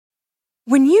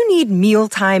When you need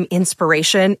mealtime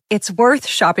inspiration, it's worth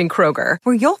shopping Kroger,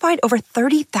 where you'll find over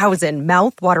 30,000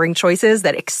 mouth-watering choices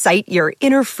that excite your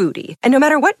inner foodie. And no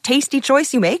matter what tasty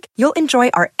choice you make, you'll enjoy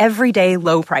our everyday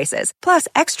low prices, plus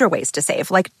extra ways to save,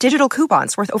 like digital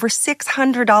coupons worth over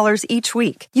 $600 each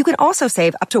week. You can also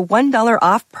save up to $1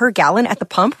 off per gallon at the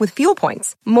pump with fuel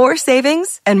points. More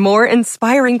savings and more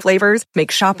inspiring flavors make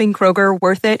shopping Kroger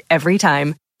worth it every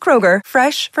time. Kroger,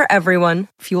 fresh for everyone.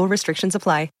 Fuel restrictions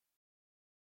apply.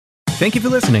 Thank you for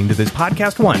listening to this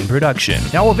Podcast One production.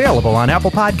 Now available on Apple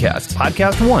Podcasts,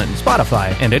 Podcast One,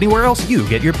 Spotify, and anywhere else you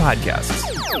get your podcasts.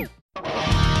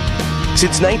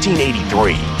 Since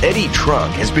 1983, Eddie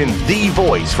Trunk has been the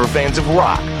voice for fans of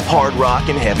rock, hard rock,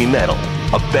 and heavy metal.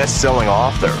 A best-selling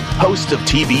author, host of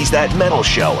TV's That Metal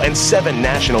Show and 7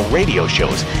 national radio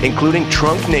shows, including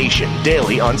Trunk Nation,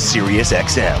 daily on Sirius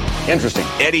XM. Interesting.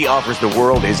 Eddie offers the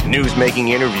world his news-making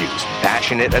interviews,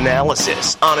 passionate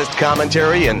analysis, honest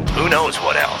commentary, and who knows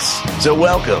what else. So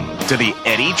welcome to the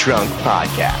Eddie Trunk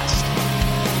Podcast.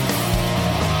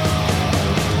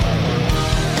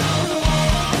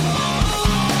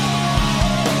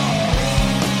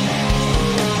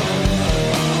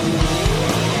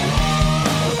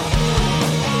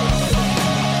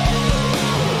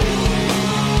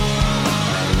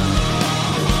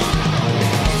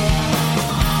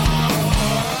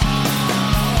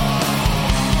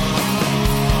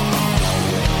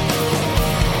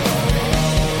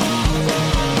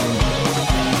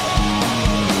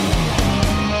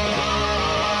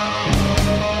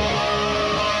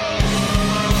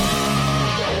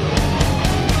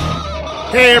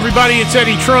 Hey everybody, it's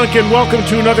Eddie Trunk, and welcome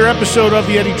to another episode of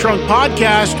the Eddie Trunk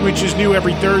Podcast, which is new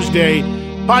every Thursday.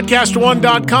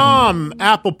 Podcast1.com,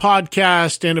 Apple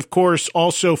Podcast, and of course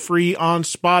also free on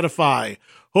Spotify.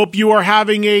 Hope you are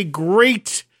having a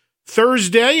great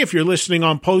Thursday. If you're listening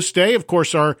on post day, of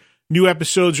course our new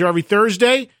episodes are every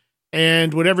Thursday.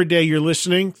 And whatever day you're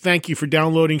listening, thank you for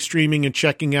downloading, streaming, and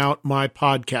checking out my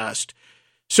podcast.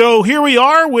 So here we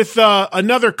are with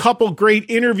another couple great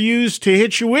interviews to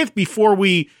hit you with. Before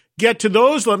we get to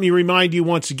those, let me remind you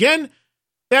once again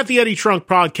that the Eddie Trunk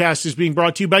Podcast is being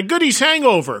brought to you by Goody's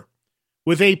Hangover.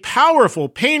 With a powerful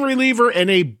pain reliever and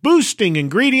a boosting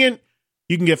ingredient,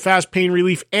 you can get fast pain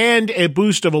relief and a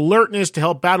boost of alertness to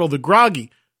help battle the groggy,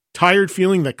 tired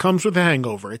feeling that comes with a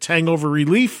hangover. It's hangover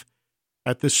relief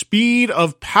at the speed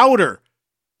of powder.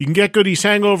 You can get Goody's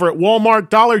Hangover at Walmart,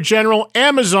 Dollar General,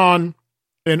 Amazon,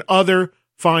 and other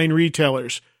fine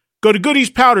retailers. Go to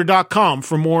goodiespowder.com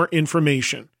for more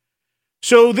information.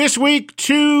 So this week,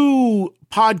 2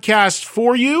 podcasts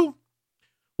for you.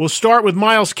 We'll start with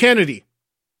Myles Kennedy.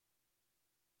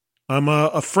 I'm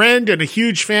a friend and a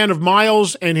huge fan of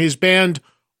Myles and his band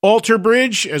Alter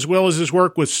Bridge, as well as his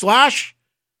work with Slash.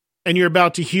 And you're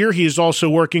about to hear he is also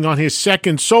working on his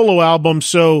second solo album,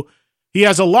 so he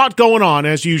has a lot going on,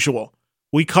 as usual.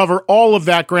 We cover all of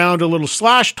that ground, a little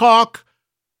Slash talk,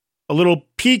 a little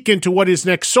peek into what his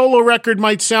next solo record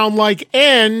might sound like,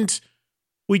 and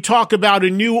we talk about a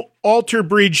new Alter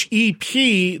Bridge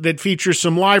EP that features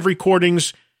some live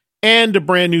recordings and a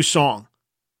brand new song.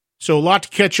 So a lot to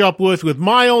catch up with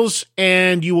Myles,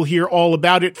 and you will hear all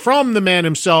about it from the man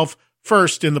himself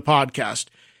first in the podcast.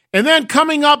 And then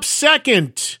coming up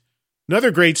second,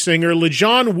 another great singer,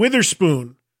 Lajon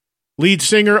Witherspoon, lead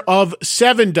singer of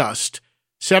Seven Dust.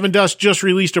 Seven Dust just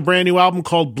released a brand new album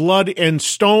called Blood and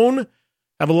Stone. I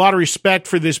have a lot of respect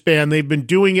for this band. They've been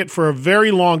doing it for a very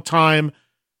long time.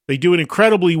 They do it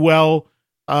incredibly well.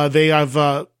 They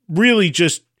have really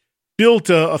just built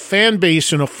a fan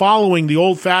base and a following the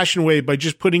old-fashioned way by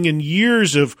just putting in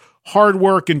years of hard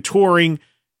work and touring,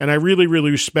 and I really,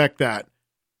 really respect that.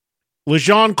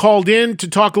 Lajon called in to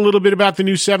talk a little bit about the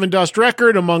new Seven Dust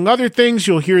record, among other things.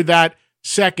 You'll hear that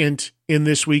second in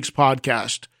this week's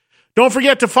podcast. Don't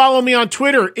forget to follow me on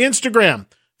Twitter, Instagram,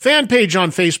 fan page on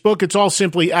Facebook. It's all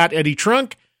simply at Eddie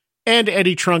Trunk, and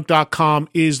EddieTrunk.com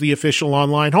is the official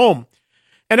online home.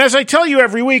 And as I tell you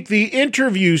every week, the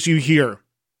interviews you hear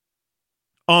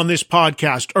on this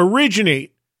podcast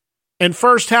originate and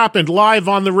first happened live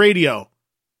on the radio,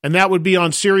 and that would be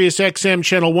on Sirius XM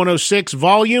Channel 106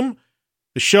 Volume.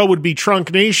 The show would be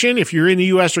Trunk Nation. If you're in the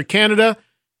U.S. or Canada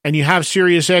and you have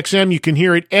Sirius XM, you can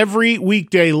hear it every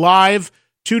weekday live,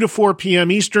 2 to 4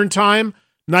 p.m. Eastern Time,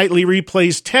 nightly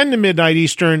replays 10 to midnight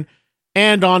Eastern,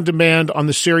 and on demand on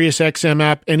the Sirius XM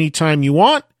app anytime you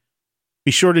want.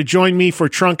 Be sure to join me for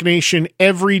Trunk Nation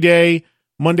every day,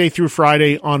 Monday through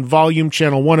Friday on Volume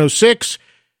Channel 106.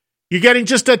 You're getting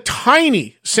just a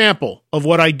tiny sample of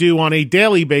what I do on a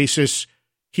daily basis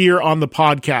here on the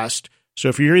podcast. So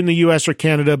if you're in the U.S. or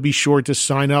Canada, be sure to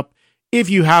sign up if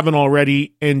you haven't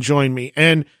already, and join me.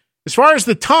 And as far as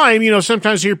the time,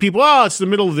 sometimes I hear people, oh, it's the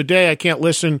middle of the day, I can't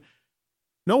listen.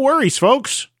 No worries,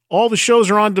 folks. All the shows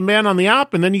are on demand on the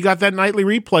app, and then you got that nightly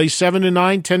replay, 7 to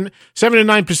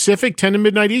 9 Pacific, 10 to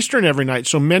midnight Eastern every night.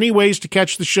 So many ways to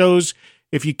catch the shows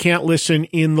if you can't listen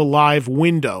in the live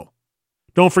window.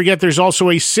 Don't forget, there's also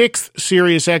a 6th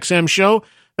Sirius XM show.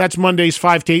 That's Mondays,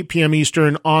 5 to 8 p.m.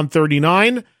 Eastern on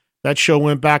 39. That show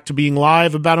went back to being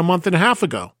live about a month and a half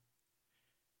ago.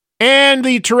 And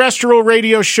the terrestrial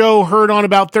radio show heard on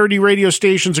about 30 radio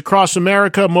stations across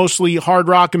America, mostly hard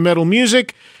rock and metal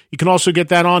music. You can also get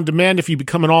that on demand if you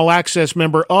become an all-access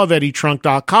member of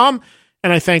EddieTrunk.com.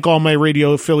 And I thank all my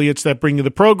radio affiliates that bring you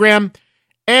the program.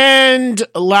 And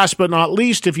last but not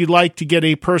least, if you'd like to get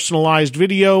a personalized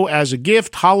video as a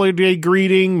gift, holiday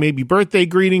greeting, maybe birthday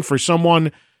greeting for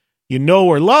someone you know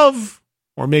or love,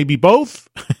 or maybe both,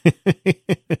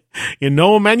 you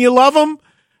know them and you love them,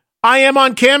 I am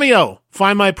on Cameo.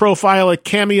 Find my profile at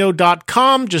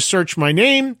cameo.com. Just search my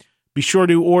name. Be sure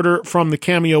to order from the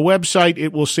Cameo website.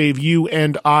 It will save you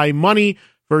and I money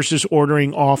versus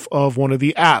ordering off of one of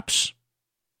the apps.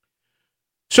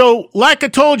 So, like I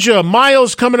told you,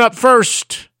 Myles coming up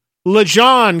first,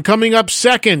 Lajon coming up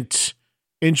second.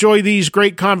 Enjoy these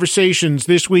great conversations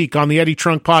this week on the Eddie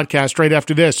Trunk Podcast right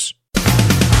after this.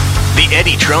 The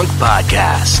Eddie Trunk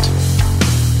Podcast.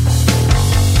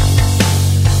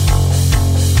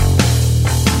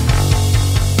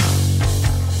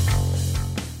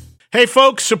 Hey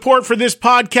folks, support for this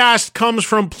podcast comes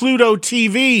from Pluto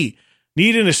TV.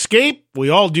 Need an escape? We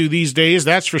all do these days,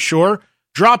 that's for sure.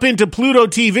 Drop into Pluto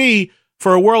TV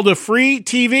for a world of free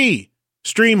TV.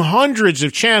 Stream hundreds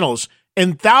of channels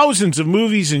and thousands of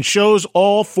movies and shows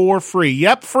all for free.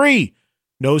 Yep, free.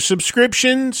 No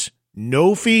subscriptions,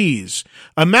 no fees.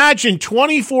 Imagine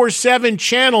 24/7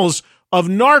 channels of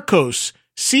Narcos,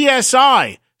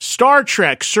 CSI, Star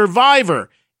Trek, Survivor,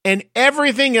 and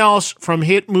everything else from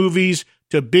hit movies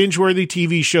to binge-worthy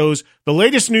TV shows, the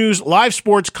latest news, live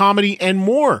sports, comedy, and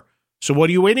more. So what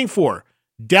are you waiting for?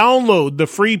 Download the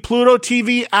free Pluto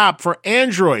TV app for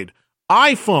Android,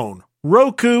 iPhone,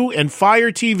 Roku, and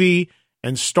Fire TV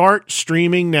and start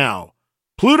streaming now.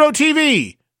 Pluto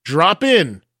TV. Drop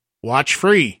in. Watch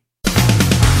free.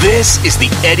 This is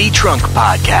the Eddie Trunk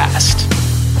Podcast.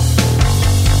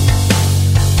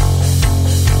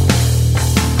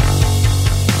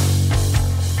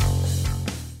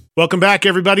 Welcome back,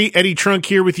 everybody. Eddie Trunk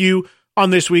here with you on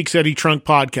this week's Eddie Trunk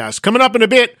Podcast. Coming up in a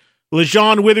bit,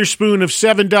 Lajon Witherspoon of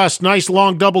Seven Dust. Nice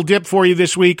long double dip for you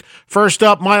this week. First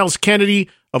up, Myles Kennedy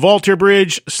of Alter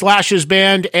Bridge, Slash's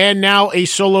band, and now a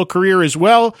solo career as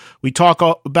well. We talk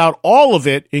about all of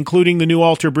it, including the new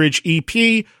Alter Bridge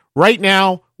EP, right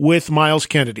now with Myles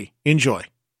Kennedy. Enjoy.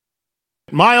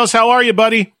 Myles, how are you,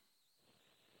 buddy?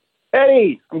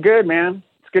 Eddie, I'm good, man.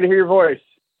 It's good to hear your voice.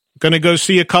 Going to go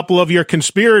see a couple of your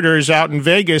conspirators out in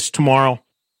Vegas tomorrow.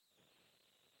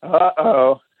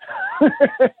 Uh-oh.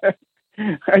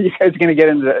 You guys are going to get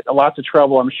into lots of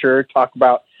trouble, I'm sure. Talk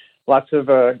about lots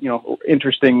of,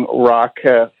 interesting rock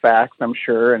facts, I'm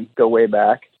sure, and go way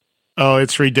back. Oh,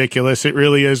 it's ridiculous. It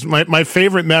really is. My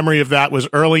favorite memory of that was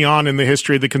early on in the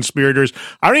history of the conspirators.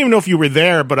 I don't even know if you were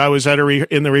there, but I was at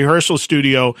in the rehearsal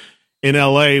studio in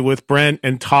L.A. with Brent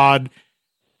and Todd.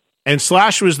 And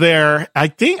Slash was there. I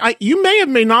think you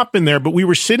may not been there, but we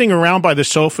were sitting around by the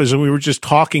sofas and we were just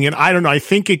talking. And I don't know, I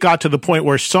think it got to the point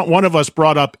where one of us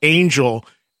brought up Angel.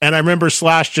 And I remember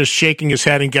Slash just shaking his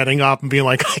head and getting up and being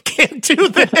like, I can't do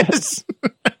this.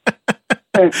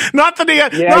 Not that he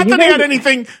had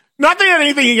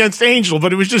anything against Angel,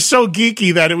 but it was just so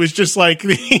geeky that it was just like,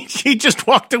 he just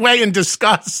walked away in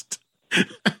disgust.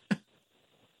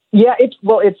 Yeah,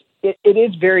 it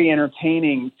is very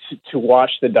entertaining to watch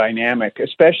the dynamic,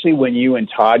 especially when you and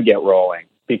Todd get rolling,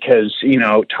 because,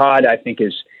 Todd, I think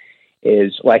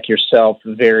is like yourself,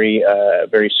 very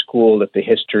schooled at the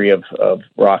history of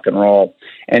rock and roll.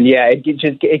 And yeah, it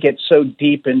gets so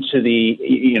deep into the,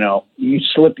 you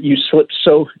slip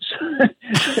so,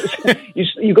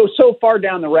 you go so far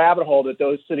down the rabbit hole that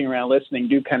those sitting around listening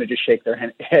do kind of just shake their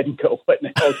head and go, what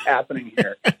in the hell is happening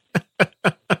here?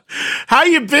 How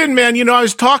you been, man? I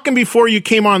was talking before you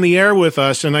came on the air with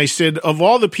us, and I said, of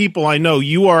all the people I know,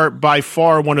 you are by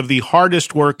far one of the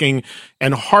hardest working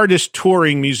and hardest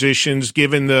touring musicians,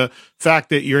 given the fact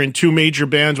that you're in two major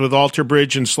bands with Alter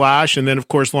Bridge and Slash, and then, of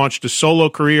course, launched a solo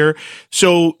career.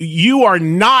 So you are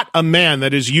not a man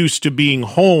that is used to being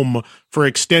home for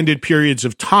extended periods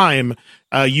of time.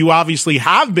 You obviously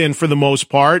have been for the most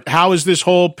part. How has this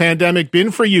whole pandemic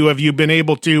been for you? Have you been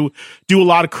able to do a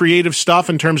lot of creative stuff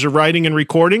in terms of writing and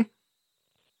recording?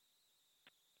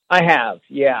 I have.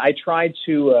 Yeah, I tried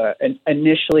to,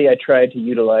 initially I tried to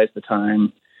utilize the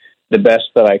time the best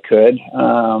that I could.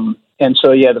 And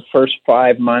so, yeah, the first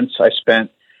 5 months I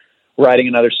spent writing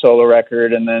another solo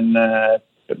record, and then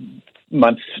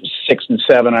months 6 and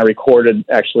 7, I recorded,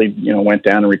 actually, went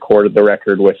down and recorded the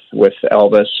record with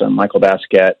Elvis and Michael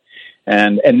Basquiat.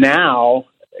 And now,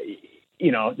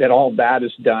 that all that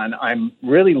is done, I'm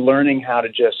really learning how to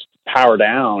just power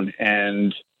down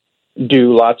and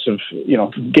do lots of,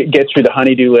 get through the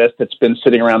honey-do list that's been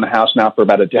sitting around the house now for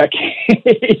about a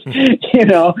decade,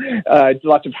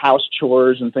 lots of house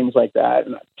chores and things like that.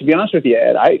 And to be honest with you,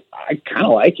 Ed, I kind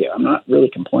of like it. I'm not really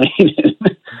complaining.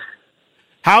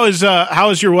 How is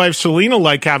your wife Selena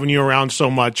like having you around so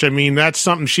much? I mean, that's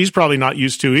something she's probably not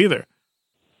used to either.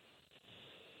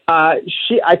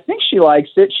 I think she likes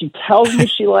it. She tells me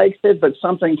she likes it, but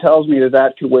something tells me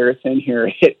that could wear thin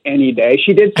here any day.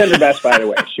 She did send her best, by the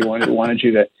way. She wanted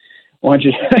you to,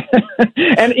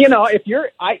 and if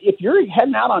you're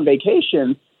heading out on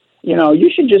vacation, you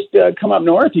should just come up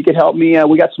north. You could help me.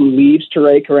 We got some leaves to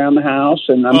rake around the house,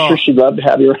 and I'm sure she'd love to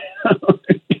have you around.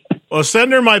 Well,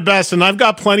 send her my best, and I've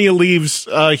got plenty of leaves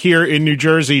here in New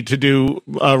Jersey to do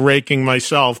raking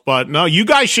myself. But no, you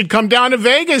guys should come down to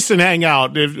Vegas and hang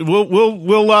out.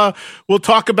 We'll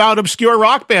talk about obscure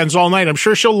rock bands all night. I'm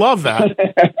sure she'll love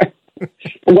that.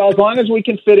 Well, as long as we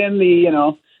can fit in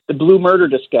the Blue Murder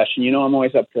discussion, I'm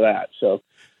always up for that. So.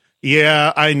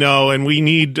 Yeah, I know, and we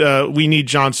need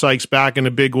John Sykes back in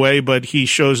a big way, but he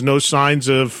shows no signs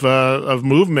of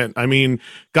movement. I mean,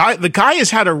 the guy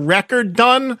has had a record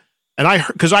done. And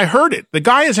because I heard it, the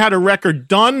guy has had a record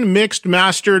done, mixed,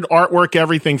 mastered, artwork,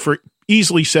 everything for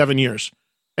easily 7 years,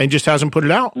 and just hasn't put it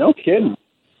out. No kidding.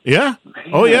 Yeah. Man.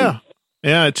 Oh yeah.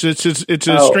 Yeah. It's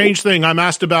a strange thing. I'm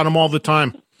asked about him all the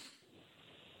time.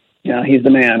 Yeah, he's the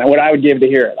man. What I would give to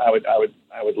hear it, I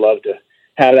would love to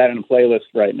have that in a playlist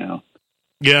right now.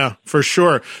 Yeah, for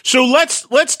sure. So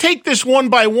let's take this one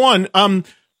by one.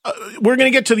 We're going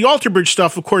to get to the Alter Bridge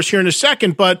stuff, of course, here in a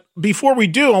second. But before we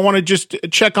do, I want to just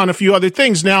check on a few other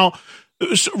things. Now,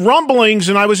 rumblings,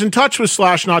 and I was in touch with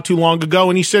Slash not too long ago,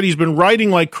 and he said he's been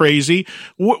writing like crazy.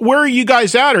 Where are you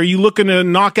guys at? Are you looking to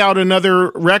knock out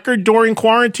another record during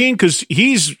quarantine? Because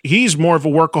he's more of a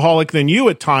workaholic than you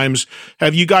at times.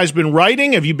 Have you guys been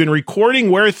writing? Have you been recording?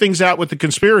 Where are things at with the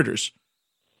Conspirators?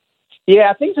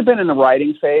 Yeah, things have been in the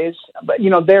writing phase, but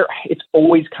it's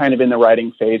always kind of in the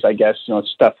writing phase, I guess.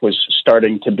 Stuff was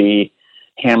starting to be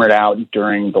hammered out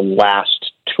during the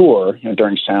last tour,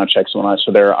 during sound checks and whatnot.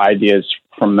 So there are ideas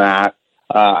from that.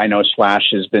 I know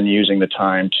Slash has been using the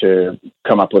time to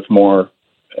come up with more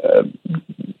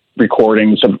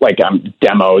recordings of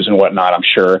demos and whatnot, I'm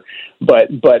sure.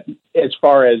 But as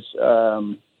far as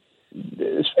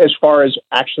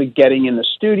actually getting in the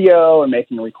studio and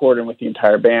making a recording with the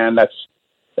entire band, I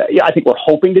think we're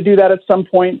hoping to do that at some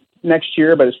point next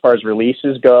year. But as far as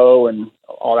releases go and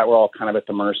all that, we're all kind of at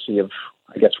the mercy of,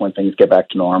 I guess, when things get back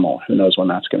to normal. Who knows when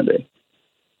that's going to be?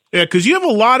 Yeah, because you have a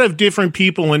lot of different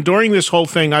people, and during this whole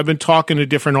thing, I've been talking to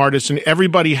different artists, and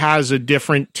everybody has a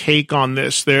different take on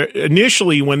this.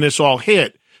 Initially, when this all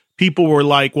hit, people were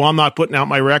like, well, I'm not putting out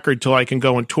my record till I can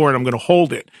go and tour it. I'm going to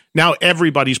hold it. Now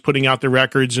everybody's putting out their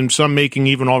records, and some making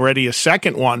even already a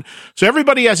second one. So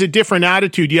everybody has a different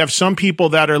attitude. You have some people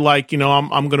that are like, I'm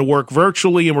going to work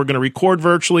virtually and we're going to record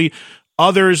virtually.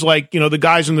 Others, like, the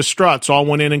guys in the Struts all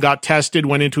went in and got tested,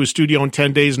 went into a studio in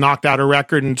 10 days, knocked out a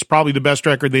record, and it's probably the best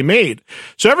record they made.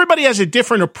 So everybody has a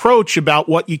different approach about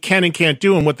what you can and can't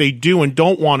do and what they do and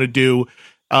don't want to do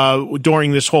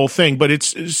during this whole thing.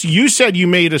 But you said you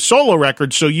made a solo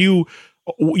record, so you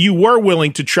were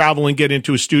willing to travel and get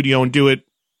into a studio and do it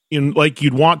in like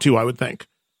you'd want to, I would think.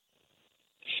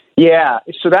 Yeah.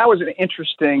 So that was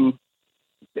interesting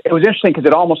because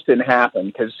it almost didn't happen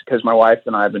because my wife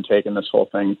and I have been taking this whole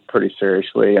thing pretty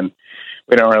seriously, and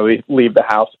we don't really leave the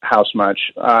house much.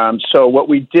 So what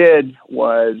we did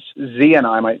was Z and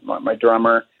I, my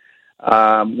drummer,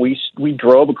 we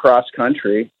drove across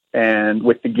country and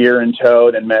with the gear in tow,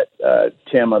 and met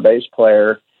Tim, a bass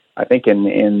player, I think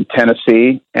in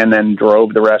Tennessee, and then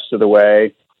drove the rest of the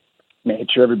way, made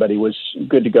sure everybody was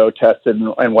good to go, tested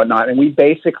and whatnot. And we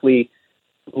basically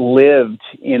lived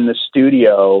in the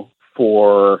studio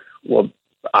for,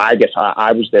 I guess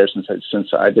I was there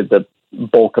since I did the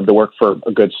bulk of the work for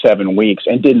a good 7 weeks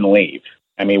and didn't leave.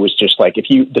 I mean, it was just like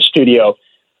the studio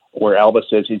where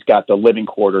Elvis is, he's got the living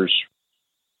quarters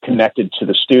connected to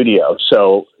the studio.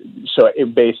 So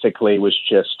it basically was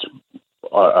just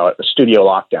a studio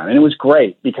lockdown, and it was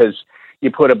great because you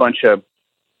put a bunch of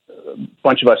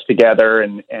us together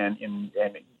and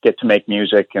get to make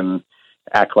music and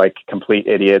act like complete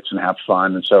idiots and have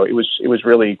fun. And so it was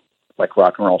really like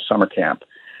rock and roll summer camp.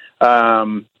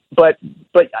 But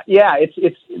yeah,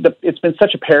 it's been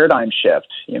such a paradigm shift.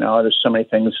 There's so many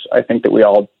things I think that we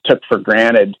all took for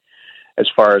granted as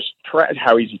far as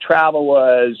how easy travel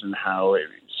was, and how,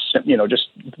 just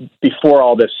before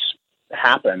all this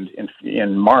happened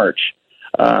in March,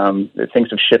 things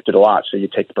have shifted a lot. So you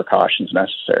take the precautions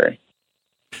necessary.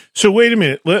 So wait a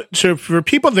minute. So for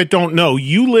people that don't know,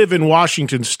 you live in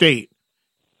Washington State,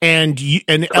 and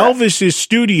Elvis's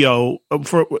studio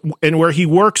and where he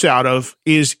works out of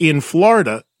is in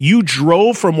Florida. You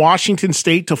drove from Washington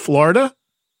State to Florida?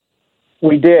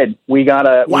 We did. We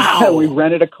got wow. We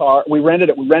rented a car. We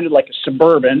rented like a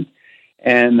Suburban,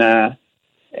 and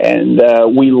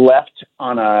we left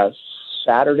on a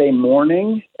Saturday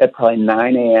morning at probably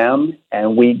 9 a.m.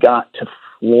 and we got to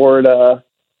Florida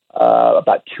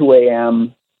about 2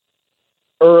 a.m.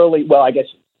 early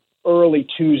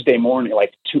Tuesday morning,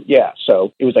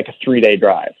 so it was like a 3-day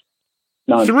drive.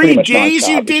 3 days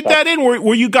you did that in?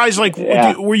 Were you guys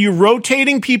were you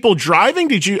rotating people driving?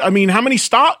 How many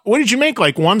what did you make?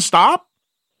 Like one stop?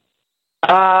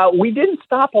 We didn't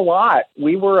stop a lot.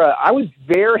 I was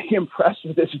very impressed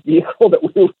with this vehicle that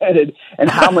we rented and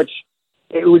how much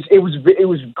it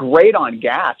was great on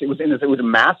gas. It was a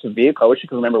massive vehicle. I wish I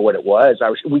could remember what it was.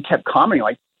 We kept commenting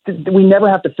like, we never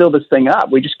have to fill this thing up.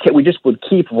 We just would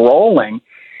keep rolling.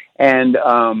 And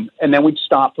then we'd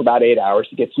stop for about 8 hours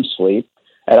to get some sleep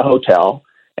at a hotel.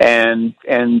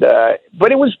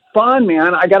 But it was fun,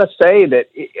 man. I got to say that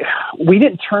we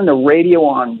didn't turn the radio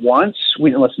on once. We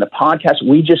didn't listen to podcasts.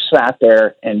 We just sat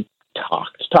there and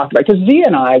talked about it. Because Zia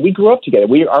and I, we grew up together.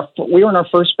 We were in our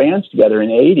first bands together in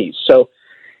the 80s. So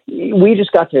we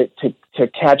just got to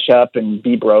catch up and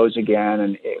be bros again.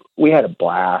 And we had a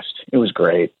blast. It was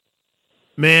great.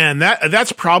 Man,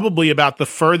 that's probably about the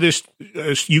furthest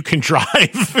you can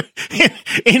drive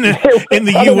in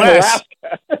the U.S.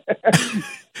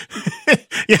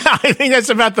 Yeah, I think that's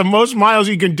about the most miles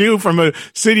you can do from a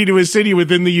city to a city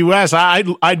within the U.S.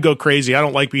 I'd go crazy. I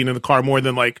don't like being in the car more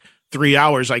than like 3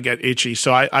 hours. I get itchy,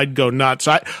 so I'd go nuts.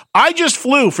 I just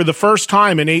flew for the first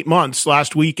time in 8 months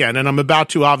last weekend, and I'm about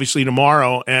to obviously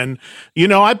tomorrow. And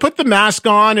I put the mask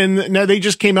on, and they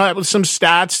just came out with some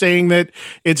stats saying that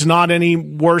it's not any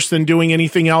worse than doing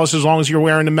anything else as long as you're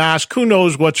wearing a mask. Who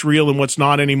knows what's real and what's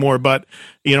not anymore? But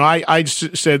I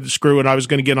said screw it. I was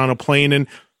going to get on a plane, and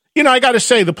I got to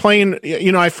say, the plane,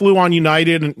 I flew on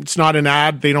United, and it's not an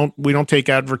ad. We don't take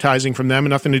advertising from them, and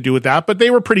nothing to do with that. But they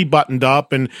were pretty buttoned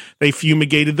up, and they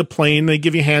fumigated the plane. They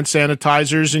give you hand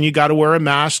sanitizers, and you got to wear a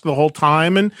mask the whole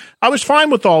time. And I was fine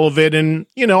with all of it. And,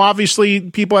 obviously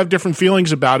people have different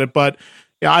feelings about it, but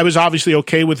I was obviously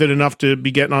okay with it enough to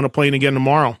be getting on a plane again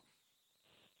tomorrow.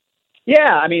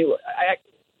 Yeah.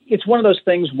 It's one of those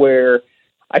things where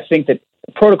I think that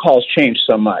protocols change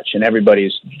so much, and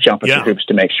everybody's jumping through hoops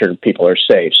to make sure people are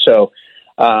safe. So,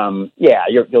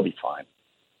 you'll be fine.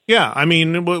 Yeah,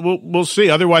 we'll see.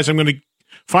 Otherwise, I'm going to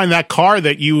find that car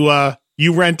that you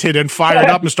rented and fired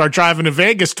up and start driving to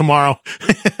Vegas tomorrow,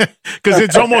 because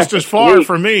it's almost as far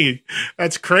for me.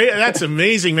 That's crazy. That's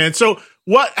amazing, man. So,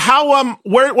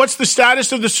 what's the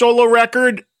status of the solo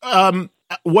record?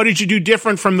 What did you do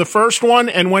different from the first one,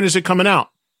 and when is it coming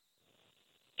out?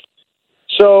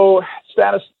 So,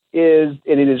 status is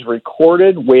it is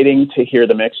recorded, waiting to hear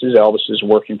the mixes. Elvis is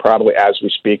working probably as we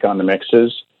speak on the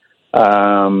mixes. As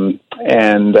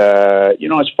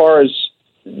far as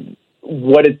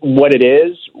what it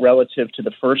is relative to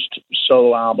the first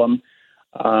solo album,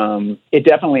 it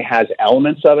definitely has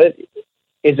elements of it.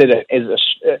 Is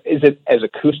it as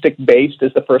acoustic based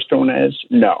as the first one is?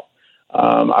 No.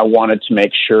 I wanted to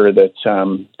make sure that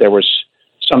there was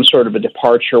some sort of a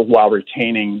departure while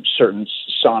retaining certain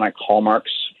sonic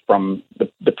hallmarks from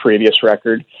the previous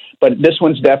record. But this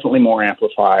one's definitely more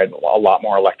amplified, a lot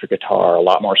more electric guitar, a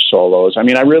lot more solos. I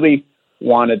really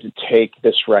wanted to take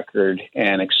this record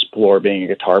and explore being a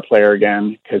guitar player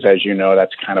again, because as you know,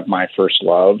 that's kind of my first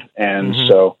love. And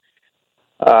so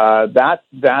that's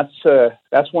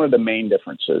one of the main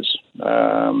differences.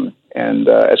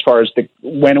 As far as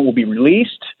when it will be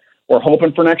released, we're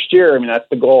hoping for next year. That's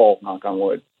the goal, knock on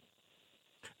wood.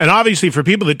 And obviously, for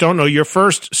people that don't know, your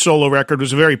first solo record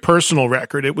was a very personal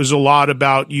record. It was a lot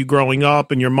about you growing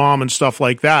up and your mom and stuff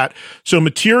like that. So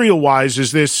material-wise,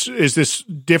 is this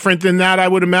different than that, I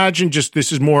would imagine? Just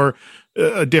this is more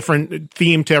a different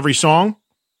theme to every song?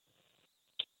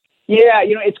 Yeah,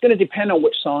 it's going to depend on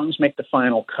which songs make the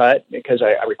final cut, because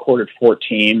I recorded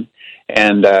 14.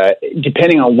 And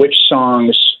depending on which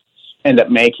songs end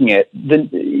up making it,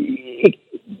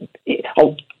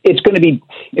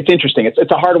 it's interesting.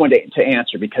 It's a hard one to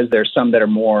answer because there's some that are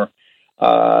more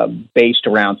based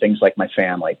around things like my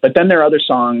family, but then there are other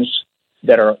songs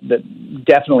that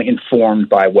definitely informed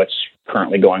by what's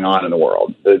currently going on in the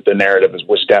world. The narrative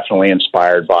was definitely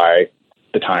inspired by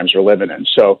the times we're living in.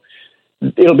 So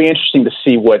it'll be interesting to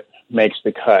see what makes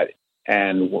the cut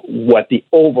and what the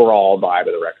overall vibe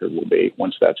of the record will be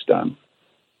once that's done.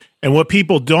 And what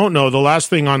people don't know, the last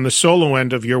thing on the solo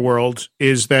end of your world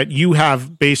is that you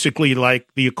have basically like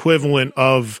the equivalent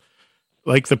of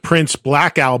like the Prince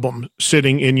Black album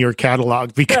sitting in your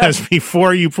catalog, because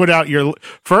before you put out your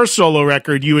first solo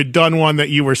record, you had done one that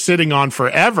you were sitting on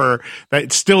forever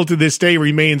that still to this day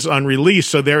remains unreleased.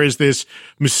 So there is this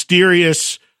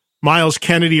mysterious Myles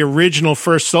Kennedy original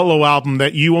first solo album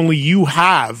that only you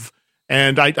have.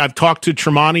 And I've talked to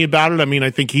Tremonti about it. I mean, I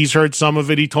think he's heard some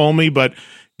of it, he told me, but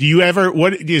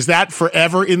what is that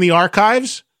forever in the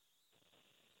archives?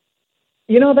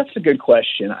 That's a good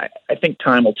question. I think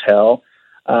time will tell.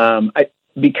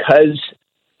 Because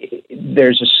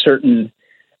there's a certain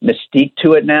mystique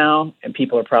to it now, and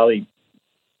people are probably,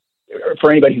 for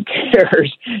anybody who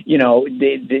cares,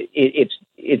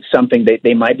 it's something that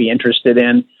they might be interested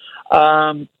in.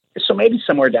 So maybe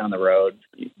somewhere down the road,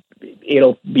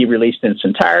 it'll be released in its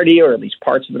entirety, or at least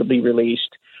parts of it will be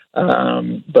released.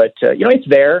 But it's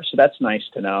there, so that's nice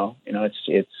to know.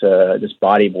 It's this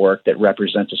body of work that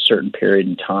represents a certain period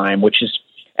in time, which is,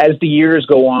 as the years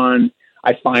go on,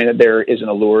 I find that there is an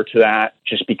allure to that,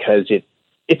 just because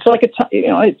it's like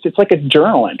it's like a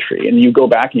journal entry, and you go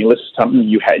back and you listen to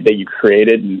something that you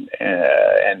created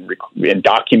and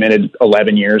documented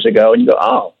 11 years ago, and you go,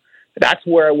 oh, that's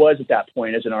where I was at that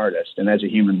point as an artist and as a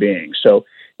human being. So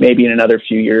maybe in another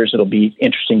few years, it'll be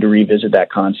interesting to revisit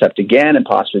that concept again, and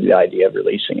possibly the idea of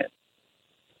releasing it.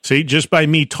 See, just by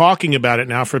me talking about it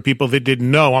now, for people that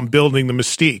didn't know, I'm building the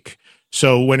mystique.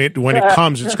 So when it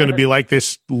comes, it's going to be like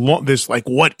this like,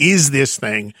 what is this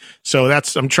thing? So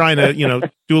I'm trying to,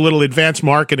 do a little advanced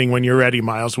marketing. When you're ready,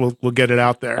 Myles, we'll get it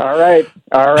out there. All right.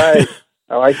 I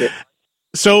like it.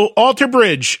 So Alter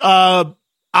Bridge,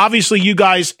 obviously you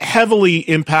guys heavily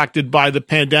impacted by the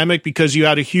pandemic because you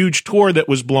had a huge tour that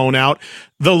was blown out.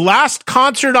 The last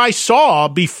concert I saw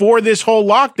before this whole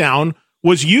lockdown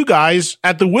was you guys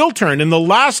at the Wiltern, and the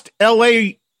last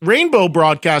LA Rainbow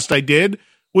broadcast I did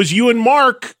was you and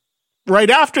Mark right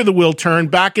after the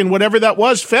Wiltern back in whatever that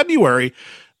was, February.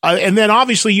 And then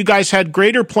obviously you guys had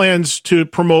greater plans to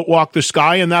promote Walk the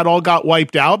Sky, and that all got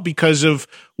wiped out because of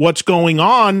what's going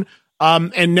on.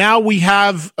 And now we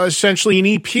have essentially an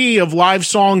EP of live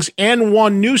songs and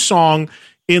one new song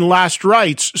in Last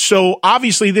Rites. So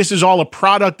obviously this is all a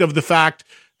product of the fact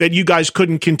that you guys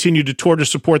couldn't continue to tour to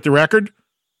support the record.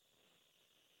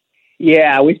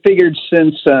 Yeah, we figured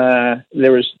since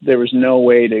there was no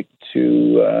way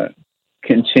to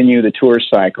continue the tour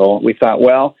cycle, we thought,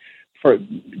 well,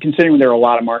 considering there are a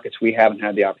lot of markets we haven't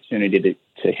had the opportunity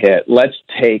to hit, let's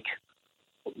take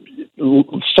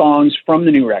songs from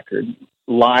the new record,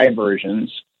 live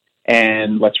versions,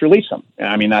 and let's release them.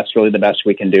 I mean, that's really the best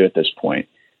we can do at this point.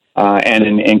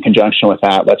 And in conjunction with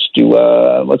that, let's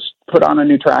put on a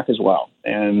new track as well.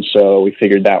 And so we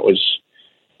figured that was,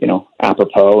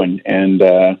 apropos, and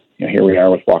here we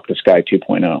are with Walk the Sky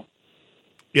 2.0.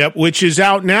 Yep, which is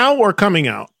out now or coming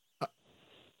out?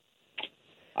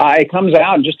 It comes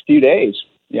out in just a few days.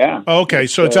 Yeah. Okay,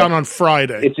 so it's out on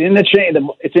Friday. It's in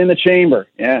the chamber.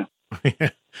 Yeah.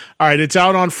 All right, it's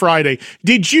out on Friday.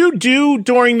 Did you do,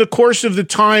 during the course of the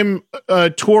time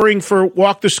touring for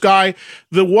Walk the Sky,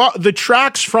 the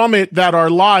tracks from it that are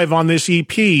live on this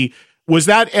EP? Was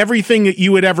that everything that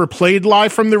you had ever played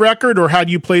live from the record, or had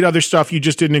you played other stuff you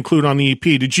just didn't include on the EP?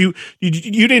 Did you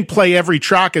didn't play every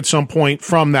track at some point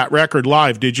from that record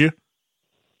live, did you?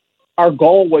 Our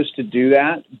goal was to do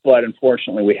that, but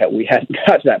unfortunately we hadn't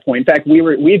got to that point. In fact,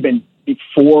 we'd been,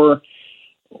 before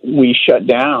we shut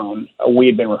down, we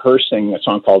had been rehearsing a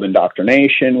song called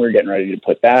Indoctrination. We were getting ready to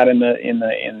put that in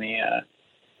the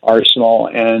arsenal.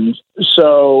 And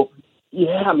so,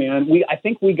 yeah, man, I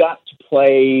think we got to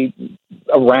play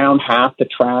around half the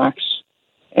tracks,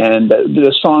 and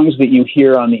the songs that you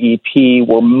hear on the EP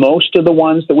were most of the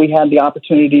ones that we had the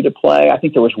opportunity to play. I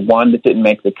think there was one that didn't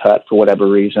make the cut for whatever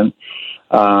reason.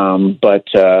 But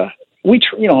it's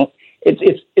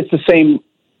the same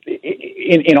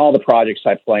in all the projects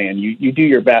I play in. You do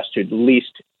your best to at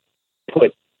least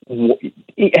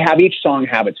have each song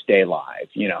have its day live,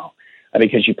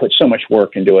 because you put so much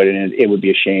work into it, and it would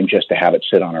be a shame just to have it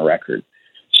sit on a record.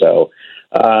 So,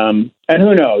 and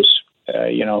who knows?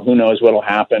 Who knows what'll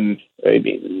happen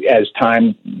as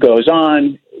time goes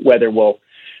on, whether we'll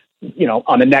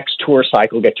on the next tour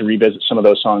cycle, get to revisit some of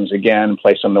those songs again,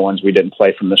 play some of the ones we didn't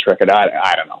play from this record.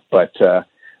 I don't know, but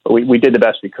we did the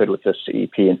best we could with this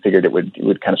EP and figured it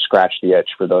would kind of scratch the itch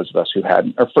for those of us who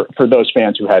hadn't, or for those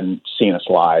fans who hadn't seen us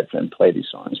live and play these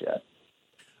songs yet.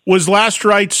 Was Last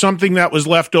Rite something that was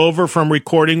left over from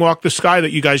recording Walk the Sky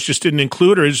that you guys just didn't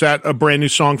include, or is that a brand new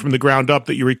song from the ground up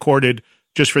that you recorded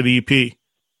just for the EP?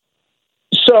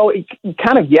 So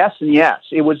kind of yes and yes.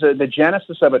 It was the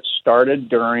genesis of it started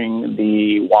during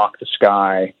the Walk the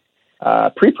Sky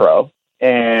pre-pro,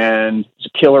 and it's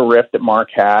a killer riff that Mark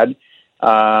had.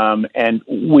 And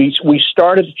we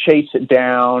started to chase it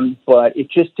down, but it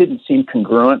just didn't seem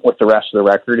congruent with the rest of the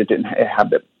record. It didn't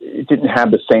have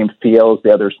the same feel as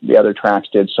the other tracks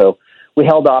did. So we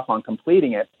held off on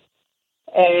completing it.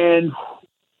 And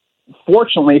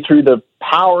fortunately, through the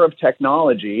power of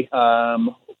technology,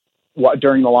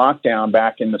 during the lockdown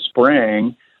back in the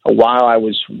spring, while I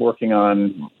was working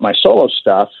on my solo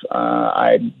stuff,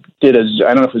 I did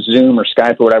I don't know if it was Zoom or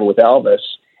Skype or whatever with Elvis.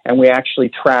 And we actually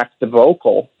tracked the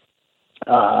vocal.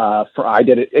 I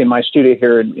did it in my studio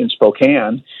here in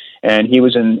Spokane, and he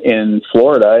was in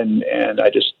Florida, and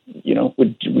I just,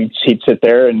 he'd sit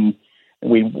there and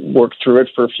we'd work through it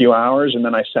for a few hours, and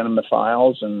then I sent him the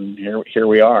files, and here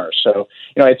we are. So,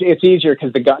 it's easier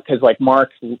because like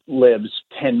Mark lives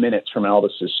 10 minutes from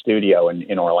Elvis's studio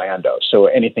in Orlando. So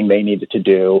anything they needed to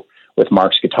do with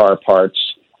Mark's guitar parts,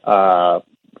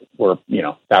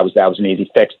 that was an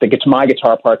easy fix. My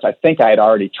guitar parts, I think I had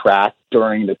already tracked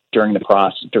during the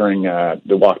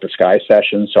Walk the Sky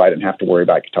session, so I didn't have to worry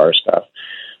about guitar stuff.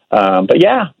 But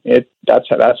yeah, that's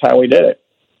how we did it.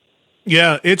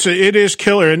 Yeah, it is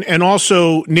killer, and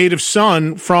also Native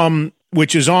Son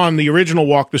which is on the original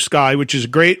Walk the Sky, which is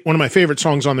great. One of my favorite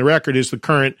songs on the record is a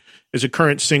current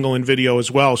single and video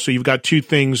as well. So you've got two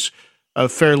things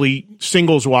fairly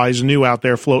singles-wise new out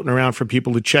there floating around for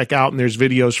people to check out, and there's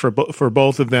videos for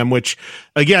both of them, which,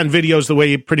 again, videos the way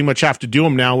you pretty much have to do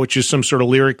them now, which is some sort of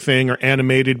lyric thing or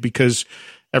animated because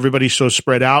everybody's so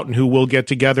spread out and who will get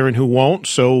together and who won't.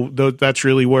 So that's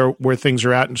really where things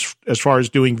are at as far as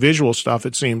doing visual stuff,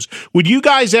 it seems. Would you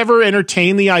guys ever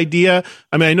entertain the idea?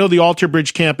 I mean, I know the Alter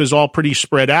Bridge camp is all pretty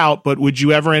spread out, but would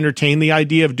you ever entertain the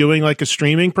idea of doing like a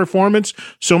streaming performance?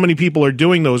 So many people are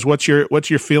doing those. What's your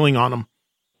feeling on them?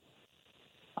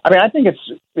 I mean, I think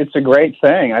it's a great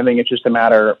thing. I think it's just a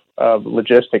matter of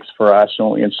logistics for us,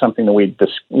 and it's something that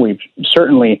we've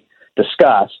certainly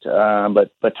discussed,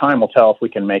 but time will tell if we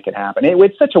can make it happen.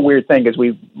 It's such a weird thing because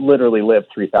we literally live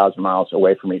 3,000 miles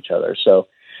away from each other, so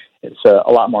it's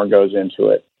a lot more goes into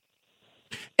it.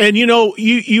 And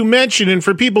you mentioned, and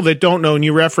for people that don't know, and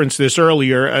you referenced this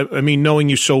earlier, I mean, knowing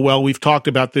you so well, we've talked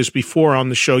about this before on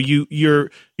the show. Your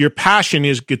passion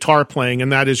is guitar playing,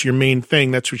 and that is your main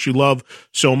thing. That's what you love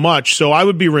so much. So I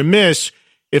would be remiss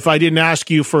if I didn't ask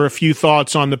you for a few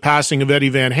thoughts on the passing of Eddie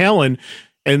Van Halen.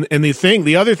 And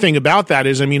the other thing about that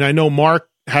is, I mean, I know Mark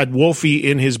had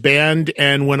Wolfie in his band,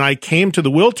 and when I came to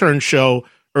the Wiltern show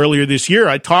earlier this year,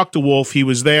 I talked to Wolf. He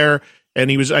was there,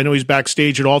 and I know he's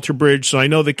backstage at Alter Bridge, so I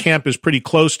know the camp is pretty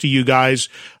close to you guys.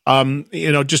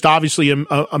 Just obviously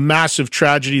a massive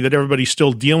tragedy that everybody's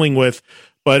still dealing with.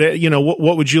 But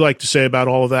what would you like to say about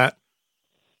all of that?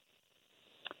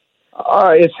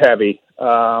 It's heavy.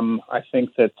 I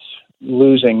think that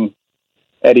losing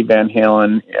Eddie Van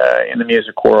Halen in the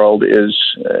music world is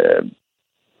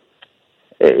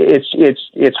it's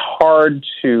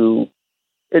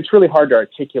really hard to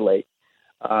articulate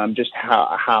just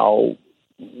how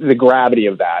the gravity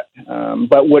of that.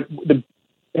 But what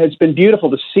has been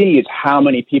beautiful to see is how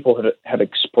many people have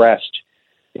expressed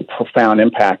the profound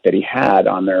impact that he had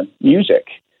on their music.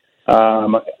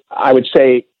 I would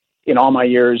say in all my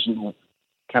years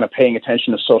kind of paying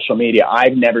attention to social media,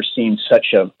 I've never seen such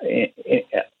an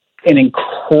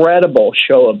incredible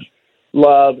show of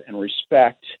love and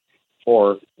respect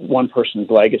for one person's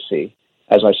legacy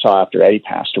as I saw after Eddie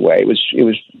passed away. It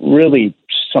was really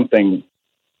something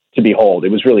to behold.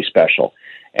 It was really special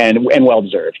and well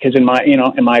deserved because in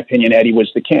my opinion, Eddie was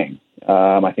the king.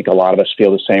 I think a lot of us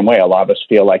feel the same way. A lot of us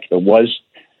feel like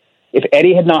if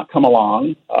Eddie had not come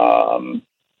along,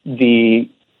 the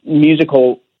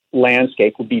musical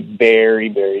landscape would be very,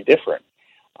 very different.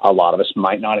 A lot of us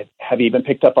might not have even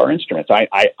picked up our instruments.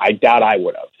 I doubt I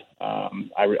would have.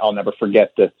 I'll never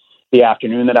forget the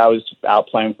afternoon that I was out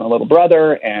playing with my little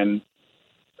brother and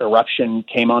Eruption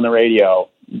came on the radio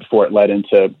before it led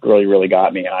into Really, Really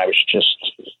Got Me. And I was just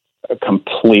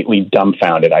completely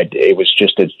dumbfounded. It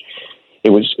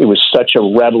was such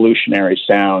a revolutionary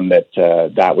sound that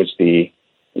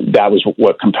was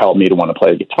what compelled me to want to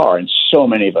play the guitar. And so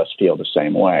many of us feel the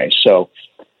same way. So,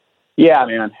 Yeah,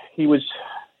 man, he was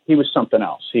something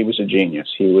else. He was a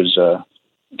genius. He was a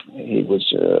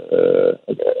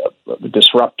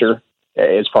disruptor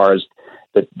as far as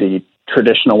the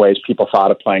traditional ways people thought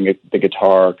of playing the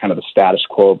guitar, kind of the status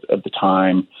quo of the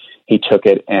time. He took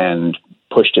it and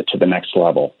pushed it to the next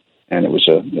level, and it was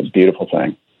a beautiful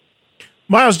thing.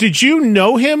 Myles, did you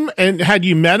know him, and had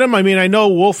you met him? I mean, I know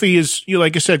Wolfie is,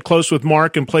 like I said, close with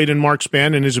Mark and played in Mark's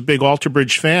band and is a big Alter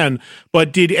Bridge fan,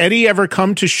 but did Eddie ever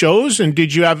come to shows, and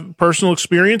did you have personal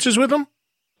experiences with him?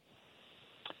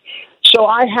 So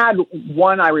I had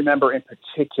one I remember in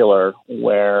particular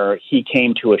where he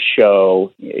came to a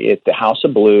show at the House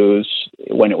of Blues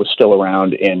when it was still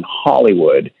around in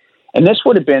Hollywood, and this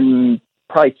would have been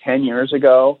probably 10 years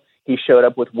ago. He showed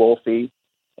up with Wolfie,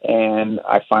 and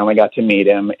I finally got to meet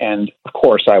him. And of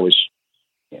course I was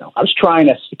trying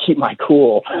to keep my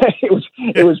cool.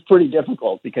 It was pretty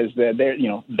difficult because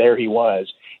there he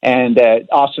was. And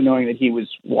also knowing that he was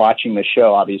watching the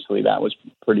show, obviously that was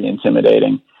pretty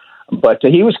intimidating, but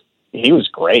he was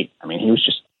great. I mean, he was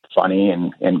just funny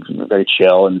and very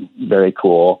chill and very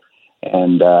cool.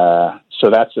 And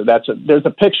so there's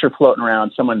a picture floating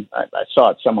around. I saw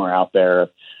it somewhere out there.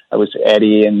 It was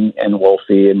Eddie and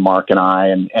Wolfie and Mark and I,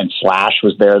 and Slash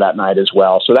was there that night as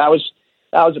well. So that was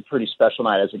a pretty special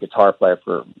night as a guitar player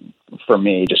for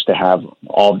me. Just to have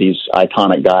all these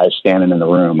iconic guys standing in the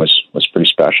room was pretty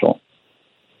special.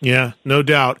 Yeah, no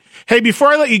doubt. Hey, before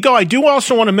I let you go, I do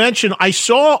also want to mention, I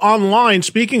saw online,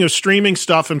 speaking of streaming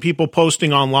stuff and people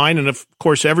posting online, and of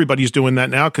course everybody's doing that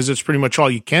now because it's pretty much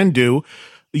all you can do.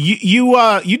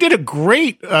 You did a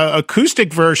great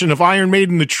acoustic version of Iron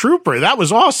Maiden The Trooper. That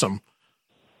was awesome.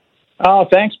 Oh,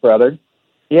 thanks, brother.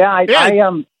 Yeah, I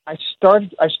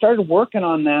started working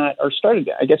on that, or started,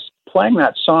 I guess, playing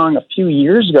that song a few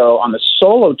years ago on the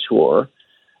solo tour.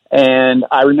 And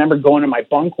I remember going to my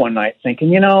bunk one night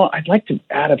thinking, I'd like to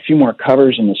add a few more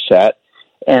covers in the set.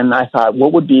 And I thought,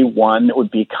 what would be one that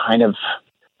would be kind of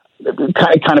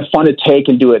fun to take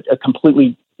and do a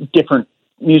completely different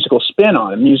musical spin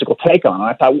on, a musical take on it.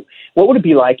 I thought, what would it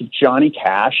be like if Johnny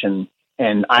Cash and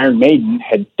Iron Maiden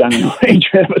had done an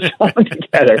arrangement of a song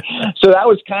together? So that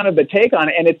was kind of the take on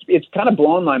it, and it's kind of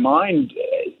blown my mind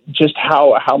just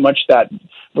how much that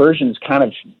version's kind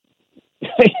of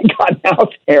gotten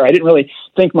out there. I didn't really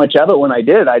think much of it when I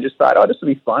did. I just thought, this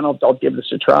will be fun. I'll give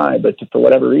this a try. But for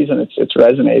whatever reason, it's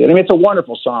resonated. I mean, it's a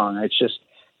wonderful song.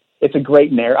 It's a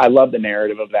great I love the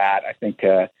narrative of that. I think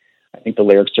the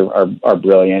lyrics are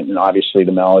brilliant, and obviously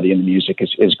the melody and the music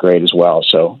is great as well.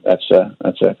 So that's a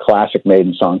classic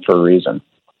Maiden song for a reason.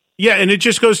 Yeah, and it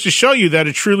just goes to show you that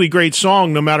a truly great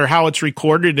song, no matter how it's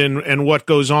recorded and what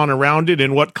goes on around it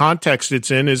and what context it's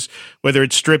in, is whether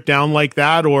it's stripped down like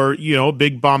that or,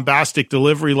 big bombastic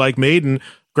delivery like Maiden,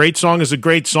 great song is a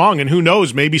great song. And who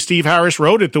knows, maybe Steve Harris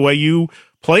wrote it the way you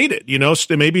played it.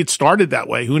 Maybe it started that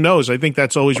way. Who knows? I think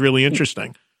that's always really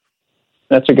interesting.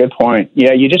 That's a good point.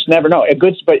 Yeah, you just never know.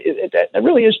 But it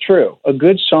really is true. A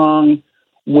good song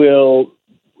will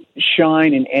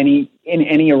shine in any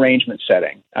arrangement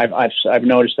setting. I've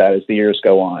noticed that as the years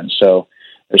go on. So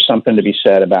there's something to be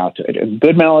said about a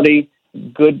good melody,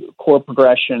 good chord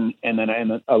progression, and then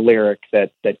a lyric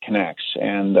that connects.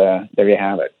 And there you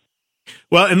have it.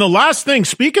 Well, and the last thing,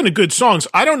 speaking of good songs,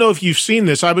 I don't know if you've seen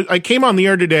this. I came on the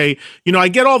air today. I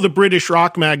get all the British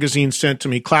rock magazines sent to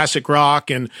me, Classic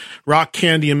Rock and Rock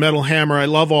Candy and Metal Hammer. I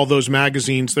love all those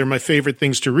magazines. They're my favorite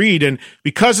things to read. And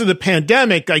because of the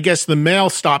pandemic, I guess the mail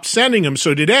stopped sending them.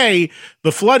 So today,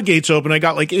 the floodgates open. I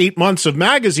got like 8 months of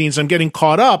magazines. I'm getting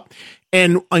caught up.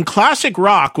 And on Classic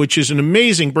Rock, which is an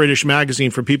amazing British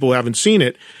magazine for people who haven't seen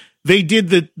it, they did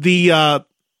the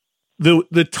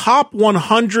top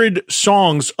 100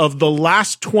 songs of the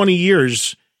last 20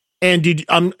 years. And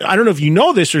I don't know if you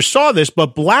know this or saw this,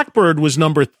 but Blackbird was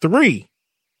number 3.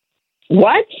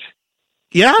 What?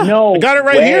 Yeah. No, I got it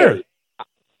right here.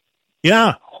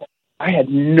 Yeah. I had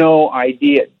no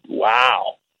idea.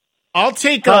 Wow.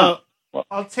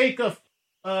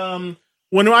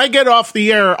 When I get off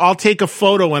the air, I'll take a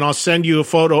photo and I'll send you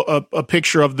a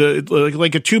picture of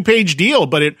like a 2-page deal,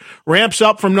 but it ramps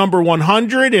up from number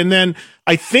 100. And then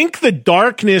I think The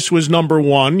Darkness was number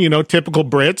 1, typical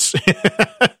Brits.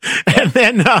 and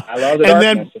then, I love The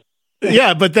Darkness.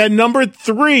 Yeah, but then number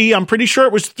 3, I'm pretty sure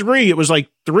it was 3. It was like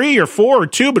 3 or 4 or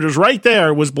 2, but it was right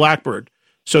there, was Blackbird.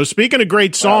 So speaking of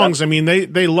great songs, I mean,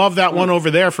 they love that one over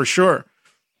there for sure.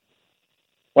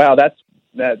 Wow.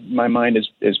 My mind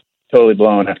is totally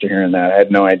blown after hearing that. I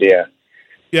had no idea.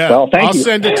 Yeah, well, thank I'll you.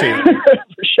 send it to you.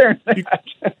 For sharing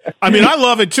that. I mean, I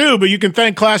love it too, but you can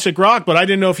thank classic rock, but I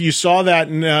didn't know if you saw that.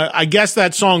 And I guess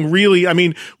that song really, I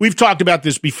mean, we've talked about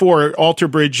this before. Alter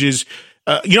Bridge is,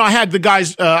 I had the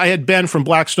guys, I had Ben from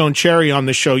Blackstone Cherry on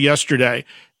the show yesterday,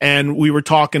 and we were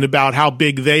talking about how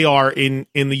big they are in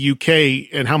the UK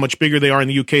and how much bigger they are in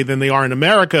the UK than they are in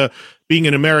America, being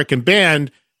an American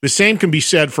band. The same can be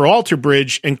said for Alter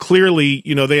Bridge, and clearly,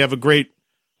 they have a great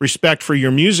respect for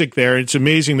your music there. It's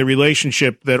amazing the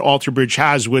relationship that Alter Bridge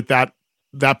has with that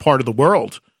part of the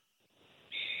world.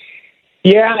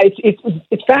 Yeah,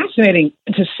 it's fascinating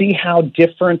to see how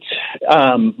different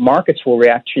markets will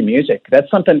react to your music. That's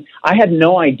something I had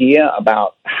no idea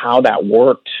about how that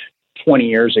worked 20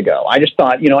 years ago. I just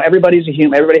thought, everybody's a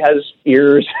human, everybody has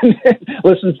ears,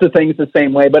 listens to things the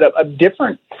same way, but a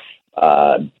different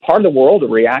part of the world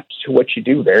reacts to what you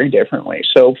do very differently.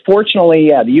 So fortunately,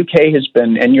 the UK has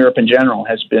been, and Europe in general,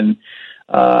 has been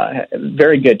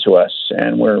very good to us,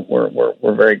 and we're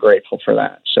very grateful for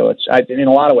that. So in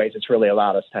a lot of ways, it's really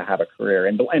allowed us to have a career.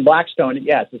 And Blackstone,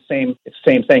 yeah, it's the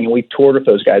same thing. And we toured with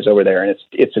those guys over there, and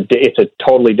it's a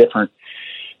totally different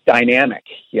dynamic,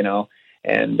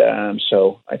 And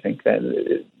so I think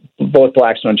that both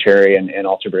Blackstone Cherry and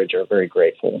Alter Bridge are very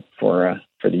grateful for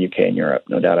the UK and Europe,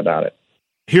 no doubt about it.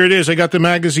 Here it is. I got the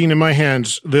magazine in my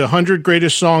hands. The 100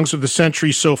 greatest songs of the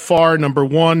century so far. Number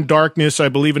 1, Darkness, I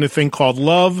Believe in a Thing Called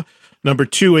Love. Number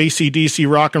 2,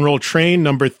 AC/DC, Rock and Roll Train.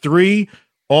 Number 3,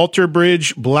 Alter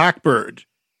Bridge, Blackbird.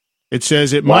 It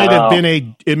says it may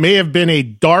have been a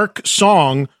dark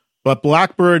song, but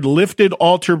Blackbird lifted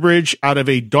Alter Bridge out of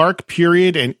a dark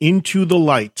period and into the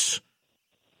lights.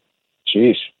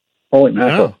 Jeez. Holy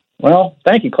mackerel. Yeah. Well,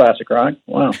 thank you, Classic Rock.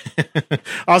 Wow.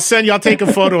 I'll take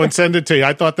a photo and send it to you.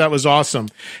 I thought that was awesome.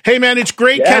 Hey, man, it's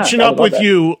great catching up with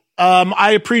you.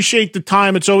 I appreciate the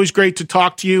time. It's always great to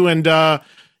talk to you, and,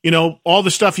 all the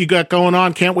stuff you got going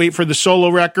on. Can't wait for the solo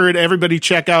record. Everybody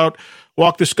check out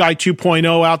Walk the Sky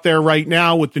 2.0 out there right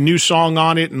now with the new song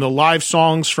on it and the live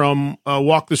songs from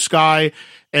Walk the Sky.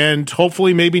 And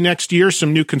hopefully maybe next year,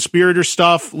 some new Conspirator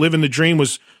stuff. Living the Dream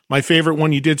was my favorite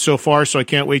one you did so far, so I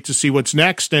can't wait to see what's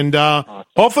next. And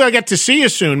hopefully I get to see you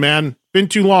soon, man. Been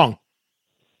too long.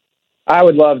 I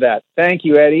would love that. Thank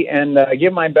you, Eddie. And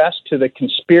give my best to the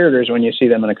Conspirators when you see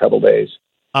them in a couple days.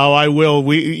 Oh, I will.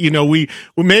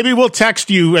 Maybe we'll text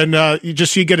you and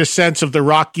just so you get a sense of the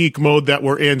rock geek mode that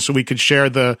we're in, so we could share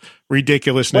the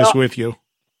ridiculousness with you.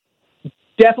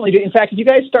 Definitely do. In fact, if you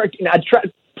guys start,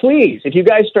 please, if you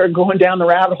guys start going down the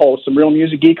rabbit hole, some real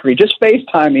music geekery, just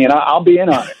FaceTime me and I'll be in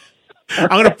on it.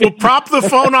 We'll prop the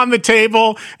phone on the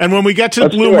table, and when we get to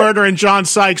Blue Murder and John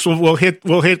Sykes, we'll hit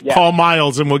Call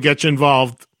Myles, and we'll get you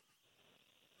involved.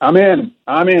 I'm in.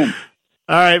 All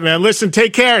right, man. Listen,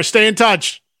 take care. Stay in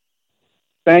touch.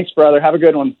 Thanks, brother. Have a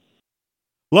good one.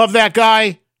 Love that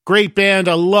guy. Great band.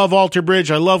 I love Alter Bridge.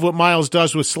 I love what Myles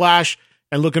does with Slash,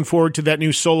 and looking forward to that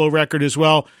new solo record as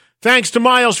well. Thanks to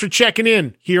Myles for checking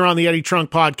in here on the Eddie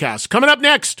Trunk Podcast. Coming up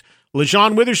next,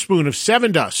 Lajon Witherspoon of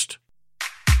Seven Dust.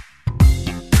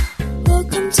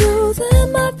 Welcome to the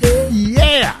MIP.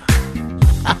 Yeah.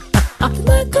 The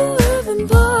Michael Irvin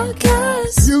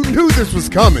Podcast. You knew this was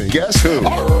coming. Guess who?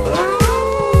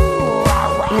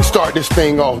 Let me start this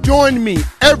thing off. Join me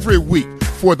every week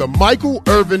for the Michael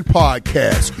Irvin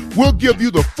Podcast. We'll give you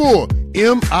the full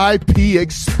MIP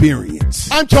experience.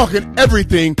 I'm talking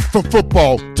everything from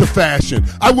football to fashion.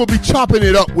 I will be chopping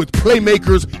it up with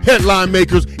playmakers, headline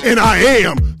makers, and I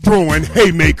am throwing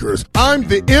haymakers. I'm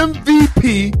the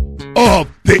MVP of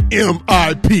the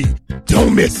MIP.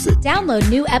 Don't miss it. Download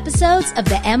new episodes of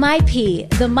the MIP,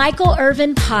 the Michael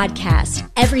Irvin Podcast,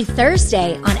 every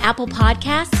Thursday on Apple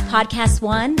Podcasts, Podcast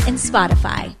One, and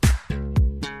Spotify.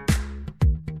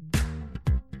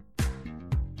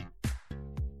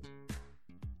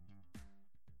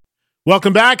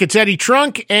 Welcome back. It's Eddie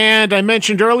Trunk, and I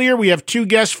mentioned earlier we have 2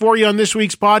 guests for you on this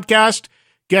week's podcast.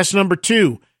 Guest number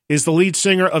 2 is the lead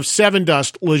singer of Seven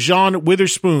Dust, Lajon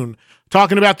Witherspoon,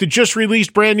 talking about the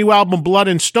just-released brand-new album Blood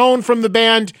and Stone from the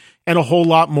band and a whole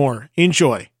lot more.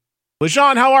 Enjoy.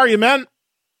 Lajon, how are you, man?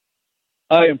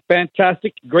 I am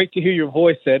fantastic. Great to hear your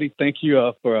voice, Eddie. Thank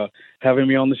you for having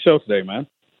me on the show today, man.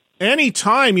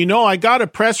 Anytime. I got a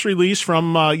press release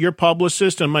from your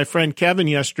publicist and my friend Kevin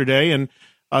yesterday, and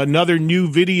another new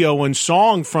video and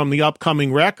song from the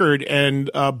upcoming record, and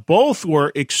both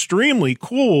were extremely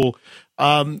cool.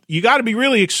 You got to be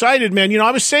really excited, man.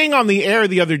 I was saying on the air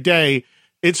the other day,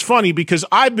 it's funny because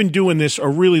I've been doing this a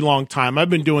really long time. I've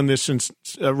been doing this since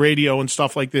radio and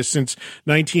stuff like this since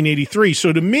 1983.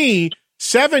 So to me,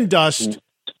 Seven Dust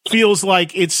feels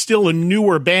like it's still a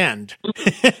newer band.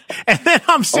 And then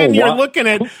I'm sitting here looking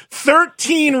at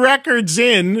 13 records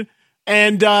in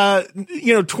and,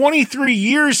 23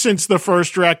 years since the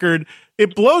first record.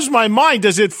 It blows my mind.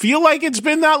 Does it feel like it's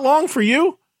been that long for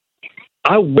you?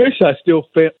 I wish I still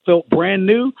felt brand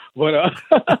new, but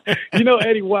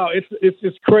Eddie, wow,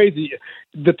 it's crazy.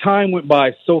 The time went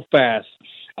by so fast.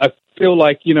 I feel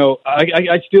like,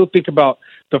 I still think about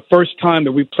the first time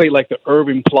that we played like the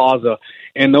Irving Plaza,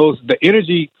 and the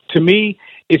energy to me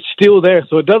is still there.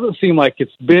 So it doesn't seem like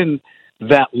it's been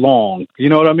that long. You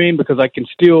know what I mean? Because I can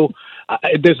still,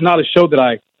 there's not a show that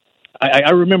I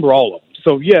remember all of them.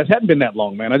 So yeah, it hadn't been that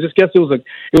long, man. I just guess it was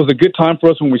a good time for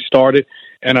us when we started.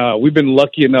 And we've been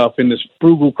lucky enough in this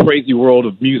frugal, crazy world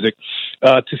of music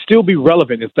to still be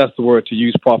relevant, if that's the word to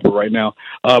use proper right now,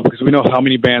 because we know how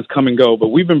many bands come and go. But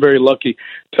we've been very lucky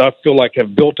to, I feel like,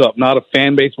 have built up not a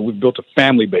fan base, but we've built a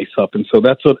family base up. And so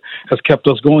that's what has kept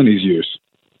us going these years.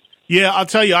 Yeah, I'll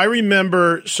tell you, I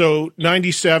remember,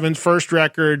 97, first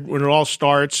record, when it all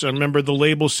starts, I remember the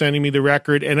label sending me the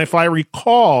record. And if I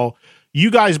recall, you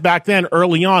guys back then,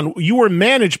 early on, you were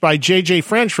managed by J.J.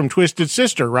 French from Twisted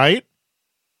Sister, right?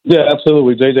 Yeah,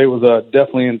 absolutely. JJ was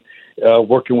definitely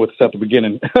working with us at the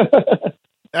beginning.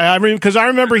 I mean, because I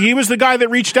remember he was the guy that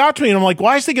reached out to me, and I'm like,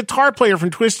 why is the guitar player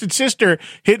from Twisted Sister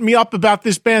hitting me up about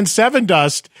this band Seven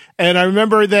Dust? And I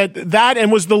remember that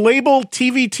and was the label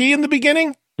TVT in the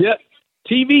beginning? Yeah,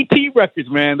 TVT Records,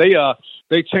 man.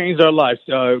 They changed our lives.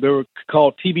 They were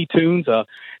called TV Tunes.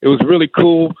 It was really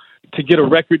cool to get a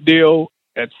record deal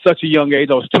at such a young age.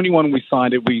 I was 21 when we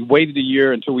signed it. We waited a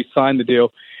year until we signed the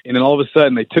deal. And then all of a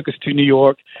sudden, they took us to New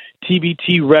York,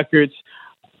 TBT Records.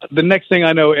 The next thing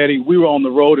I know, Eddie, we were on the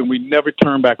road, and we never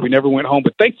turned back. We never went home.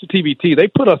 But thanks to TBT, they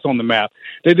put us on the map.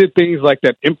 They did things like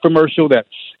that infomercial that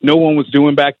no one was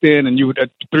doing back then. And you would, at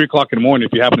 3 o'clock in the morning,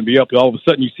 if you happen to be up, all of a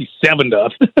sudden you see Seven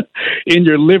Dust in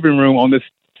your living room on this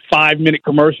 5-minute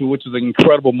commercial, which is an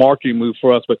incredible marketing move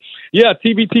for us. But yeah,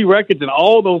 TBT Records and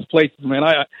all those places, man,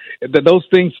 those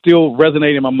things still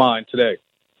resonate in my mind today.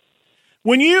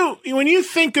 When you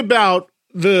think about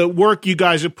the work you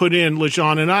guys have put in,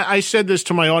 Lajon, and I said this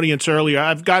to my audience earlier,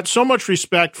 I've got so much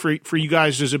respect for you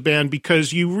guys as a band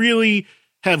because you really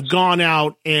have gone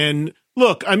out and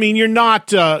look. I mean, you're not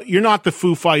the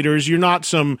Foo Fighters. You're not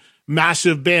some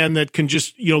massive band that can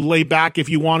just lay back if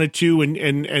you wanted to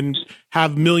and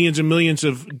have millions and millions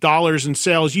of dollars in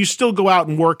sales. You still go out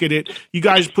and work at it. You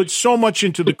guys put so much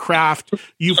into the craft.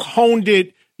 You've honed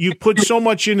it. You put so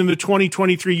much in the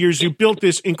 20-23 years. You built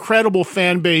this incredible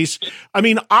fan base. I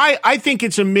mean, I think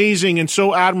it's amazing and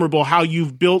so admirable how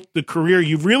you've built the career.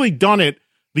 You've really done it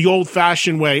the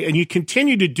old-fashioned way, and you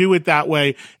continue to do it that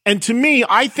way. And to me,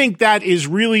 I think that is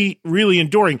really, really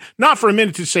enduring. Not for a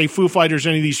minute to say Foo Fighters or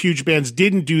any of these huge bands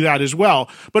didn't do that as well,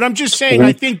 but I'm just saying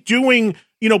I think doing –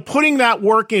 putting that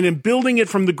work in and building it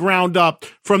from the ground up,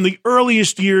 from the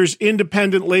earliest years,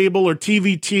 independent label or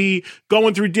TVT,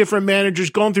 going through different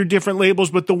managers, going through different labels.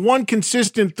 But the one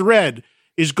consistent thread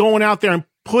is going out there and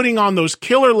putting on those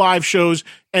killer live shows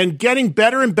and getting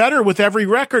better and better with every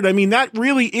record. I mean, that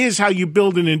really is how you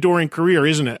build an enduring career,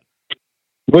 isn't it?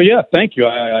 Well, yeah, thank you.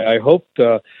 I hope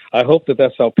that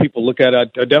that's how people look at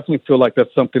it. I definitely feel like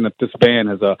that's something that this band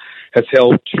has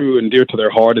held true and dear to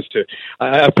their heart.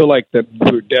 I feel like that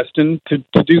we're destined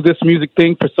to do this music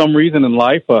thing for some reason in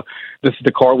life. This is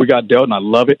the card we got dealt, and I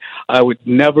love it. I would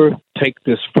never take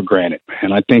this for granted,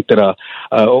 and I think that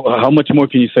how much more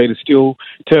can you say to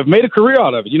have made a career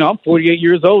out of it? I'm 48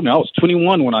 years old now. I was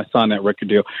 21 when I signed that record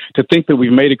deal. To think that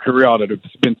we've made a career out of it,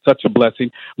 it's been such a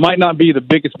blessing. Might not be the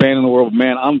biggest band in the world, but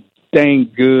man, I'm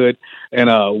dang good, and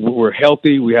we're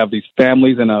healthy. We have these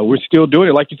families, and we're still doing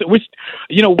it. Like you said,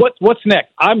 what's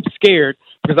next? I'm scared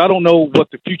because I don't know what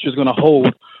the future is going to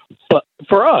hold. But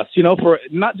for us, for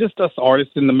not just us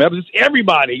artists in the metal, just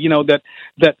everybody,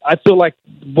 that I feel like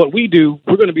what we do,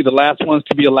 we're going to be the last ones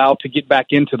to be allowed to get back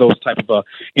into those type of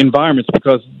environments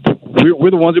because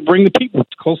we're the ones that bring the people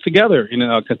close together in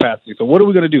a capacity. So what are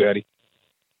we going to do, Eddie?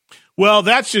 Well,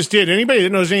 that's just it. Anybody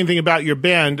that knows anything about your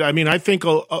band, I mean, I think,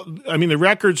 the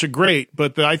records are great,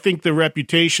 but I think the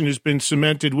reputation has been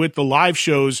cemented with the live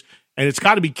shows, and it's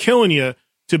got to be killing you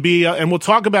to be, and we'll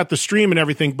talk about the stream and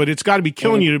everything, but it's got to be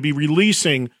killing you to be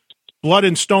releasing Blood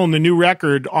and Stone, the new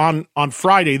record, on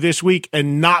Friday this week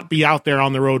and not be out there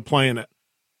on the road playing it.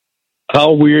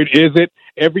 How weird is it?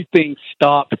 Everything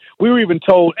stopped. We were even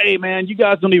told, "Hey, man, you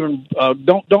guys don't even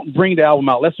don't bring the album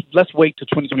out. Let's wait till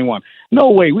 2021."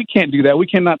 No way, we can't do that. We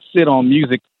cannot sit on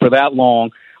music for that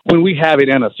long when we have it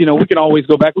in us. We can always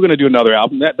go back. We're going to do another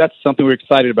album. That's something we're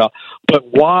excited about. But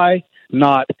why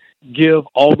not give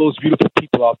all those beautiful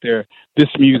people out there this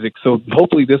music. So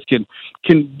hopefully this can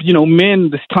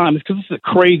mend this time, because this is a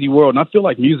crazy world, and I feel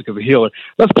like music is a healer.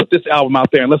 Let's put this album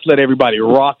out there and let's let everybody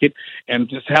rock it and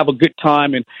just have a good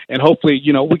time, and hopefully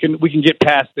we can get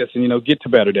past this and get to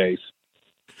better days.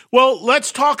 Well,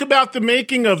 let's talk about the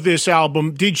making of this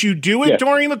album. Did you do it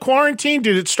during the quarantine?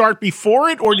 Did it start before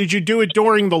it, or did you do it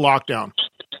during the lockdown?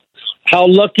 How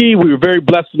lucky. We were very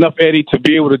blessed enough, Eddie, to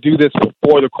be able to do this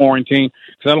before the quarantine,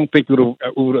 because I don't think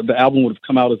the album would have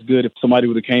come out as good if somebody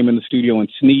would have came in the studio and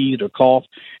sneezed or coughed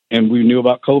and we knew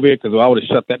about COVID, because I would have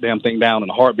shut that damn thing down in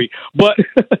a heartbeat. But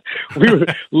we were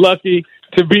lucky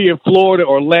to be in Florida,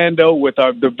 Orlando, with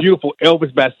the beautiful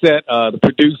Elvis Bassett, the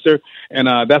producer. And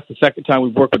that's the second time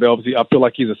we've worked with Elvis. I feel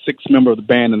like he's a sixth member of the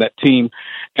band and that team.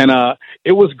 And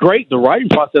it was great. The writing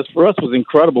process for us was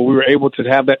incredible. We were able to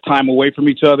have that time away from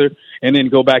each other and then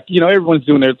go back. Everyone's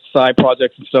doing their side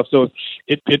projects and stuff. So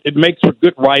it makes for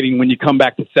good writing when you come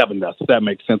back to Seven Dust, if that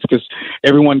makes sense, because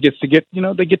everyone gets to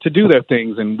they get to do their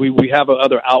things, and we have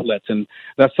other outlets. And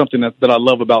that's something that I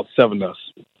love about Seven Dust.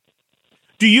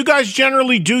 Do you guys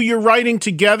generally do your writing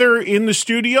together in the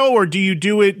studio, or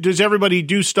does everybody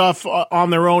do stuff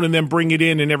on their own and then bring it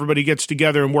in and everybody gets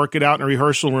together and work it out in a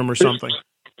rehearsal room or something?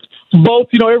 Both.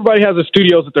 Everybody has their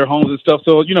studios at their homes and stuff.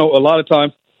 So, a lot of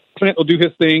times Clint will do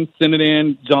his thing, send it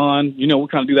in. John, we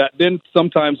kind of do that. Then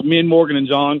sometimes me and Morgan and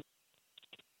John,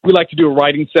 we like to do a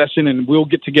writing session, and we'll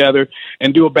get together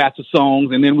and do a batch of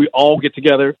songs, and then we all get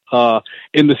together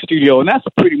in the studio. And that's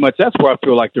where I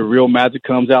feel like the real magic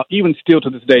comes out, even still to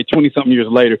this day, 20-something years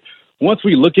later. Once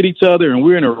we look at each other and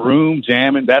we're in a room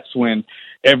jamming, that's when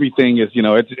everything is,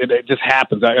 it just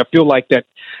happens. I feel like that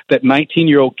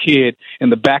 19-year-old kid in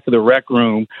the back of the rec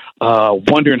room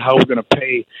wondering how we're going to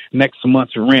pay next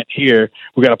month's rent here.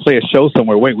 We got to play a show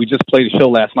somewhere. Wait, we just played a show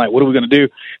last night. What are we going to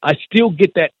do? I still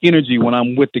get that energy when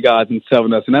I'm with the guys in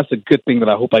Seven Dust, and that's a good thing that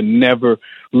I hope I never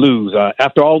lose.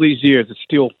 After all these years, it's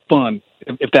still fun,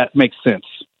 if that makes sense.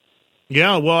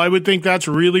 Yeah, well, I would think that's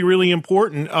really, really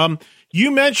important. You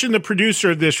mentioned the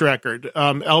producer of this record,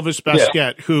 Elvis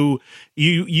Bassett, who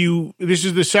this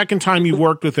is the second time you've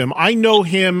worked with him. I know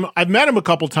him. I've met him a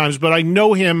couple times, but I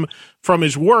know him from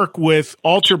his work with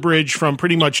Alter Bridge from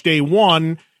pretty much day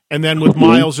one, and then with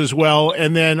Myles as well.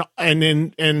 And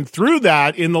through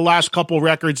that, in the last couple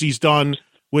records he's done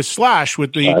with Slash,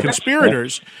 with the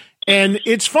Conspirators. And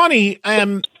it's funny,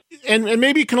 and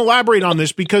maybe you can elaborate on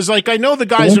this, because I know the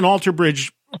guys in Alter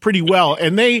Bridge pretty well,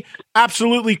 and they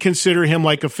absolutely consider him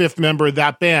like a fifth member of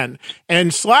that band.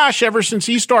 And Slash, ever since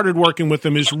he started working with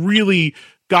them, has really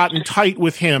gotten tight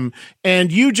with him. And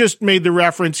you just made the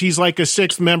reference, he's like a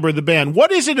sixth member of the band.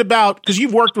 What is it about, because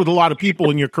you've worked with a lot of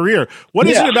people in your career, what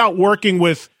is it about working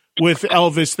with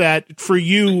Elvis that for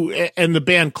you and the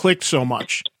band clicked so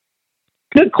much?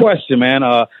 Good question, man.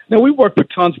 Now, we work with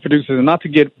tons of producers, and not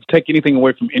to take anything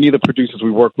away from any of the producers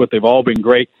we work with, they've all been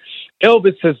great.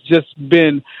 Elvis has just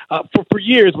been, for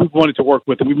years, we've wanted to work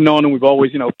with him. We've known him. We've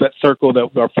always, that circle, that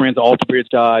our friends, the Alter Bridge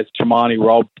guys, Tremonti, we're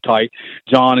all tight.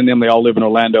 John and them, they all live in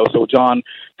Orlando. So John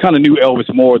kind of knew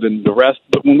Elvis more than the rest.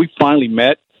 But when we finally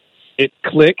met, it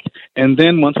clicked. And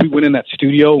then once we went in that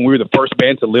studio, and we were the first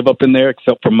band to live up in there,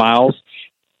 except for Myles,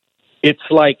 it's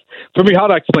like, for me, how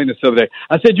did I explain this the other day?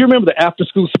 I said, you remember the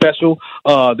after-school special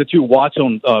that you watch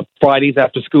on Fridays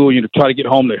after school? You try to get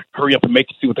home to hurry up and make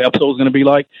you see what the episode is going to be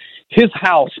like. His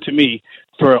house, to me,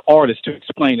 for an artist to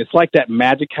explain, it's like that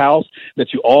magic house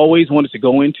that you always wanted to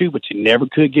go into, but you never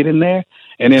could get in there.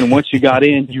 And then once you got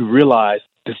in, you realize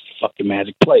this is a fucking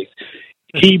magic place.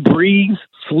 He breathes,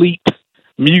 sleeps,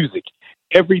 music,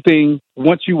 everything.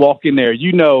 Once you walk in there,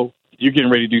 you're getting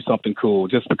ready to do something cool,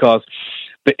 just because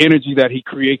the energy that he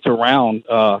creates around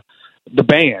the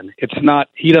band. It's not,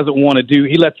 he doesn't want to do,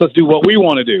 he lets us do what we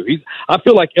want to do. I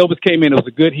feel like Elvis came in,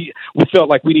 we felt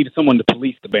like we needed someone to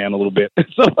police the band a little bit.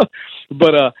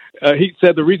 But he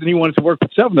said the reason he wanted to work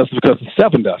with Seven Dust was because of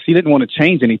Seven Dust. He didn't want to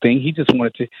change anything. He just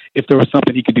wanted to, if there was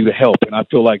something he could do to help. And I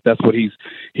feel like that's what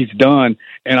he's done.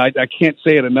 And I can't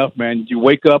say it enough, man. You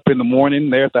wake up in the morning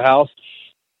there at the house,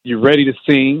 you're ready to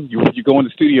sing. You go in the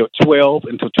studio at 12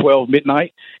 until 12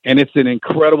 midnight, and it's an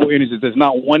incredible energy. There's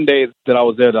not one day that I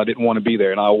was there that I didn't want to be there,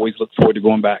 and I always look forward to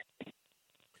going back.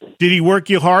 Did he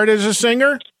work you hard as a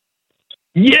singer?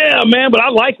 Yeah, man, but I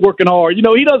like working hard. He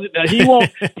doesn't. He won't.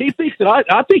 He thinks that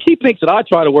I think he thinks that I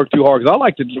try to work too hard, because I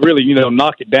like to really,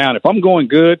 knock it down. If I'm going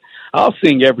good, I'll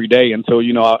sing every day until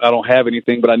I don't have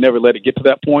anything. But I never let it get to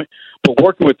that point. But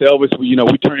working with Elvis, we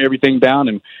turn everything down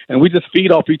and we just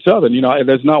feed off each other.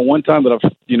 There's not one time that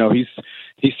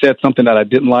he said something that I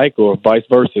didn't like, or vice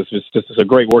versa. It's a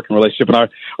great working relationship, and I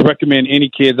recommend any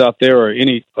kids out there or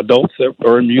any adults that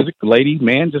are in music, lady,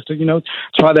 man, just to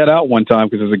try that out one time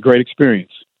because it's a great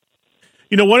experience.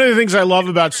 One of the things I love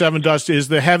about Seven Dust is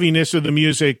the heaviness of the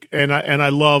music, and I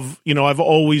love, I've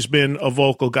always been a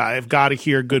vocal guy. I've got to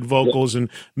hear good vocals and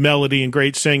melody and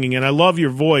great singing, and I love your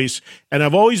voice. And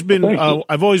I've always been,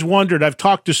 I've always wondered. I've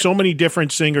talked to so many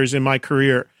different singers in my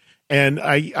career, and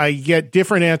I get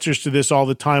different answers to this all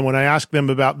the time when I ask them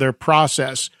about their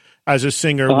process as a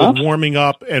singer with warming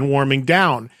up and warming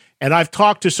down. And I've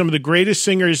talked to some of the greatest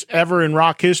singers ever in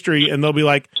rock history, and they'll be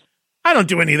like, I don't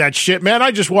do any of that shit, man. I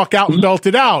just walk out and belt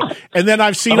it out. And then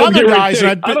I've seen other guys.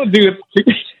 And I don't do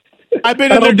it. I've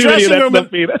been in their dressing room.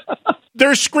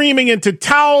 They're screaming into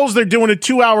towels. They're doing a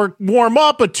 2-hour warm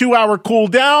up, a 2-hour cool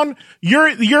down.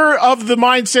 You're of the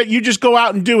mindset you just go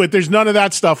out and do it. There's none of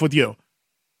that stuff with you.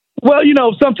 Well,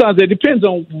 sometimes it depends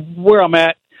on where I'm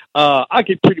at. I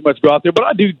could pretty much go out there, but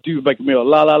I do like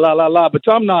la la la la la. But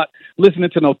I'm not listening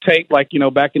to no tape like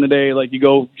back in the day. Like you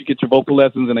get your vocal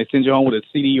lessons and they send you home with a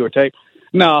CD or tape.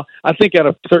 No, I think at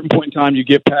a certain point in time you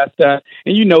get past that,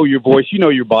 and your voice,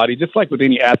 your body. Just like with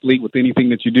any athlete, with anything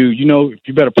that you do, if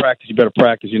you better practice, you better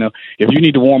practice. If you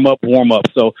need to warm up, warm up.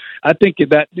 So I think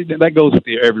that goes with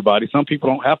everybody. Some people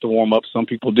don't have to warm up. Some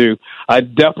people do. I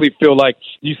definitely feel like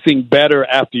you sing better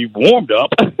after you've warmed up.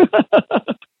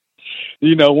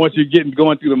 Once you're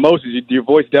going through the motions, your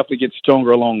voice definitely gets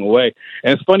stronger along the way.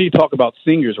 And it's funny you talk about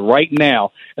singers. Right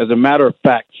now, as a matter of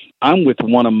fact, I'm with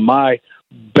one of my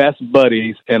best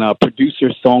buddies and a producer,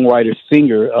 songwriter,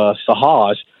 singer,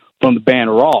 Sahaj, from the band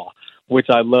Raw, which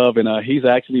I love. And he's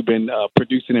actually been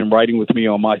producing and writing with me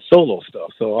on my solo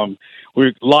stuff. So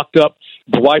we're locked up.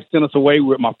 The wife sent us away.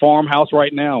 We're at my farmhouse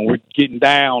right now, and we're getting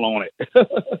down on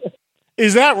it.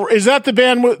 Is that the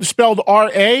band spelled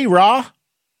R-A, Raw?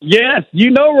 Yes,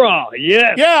 Raw.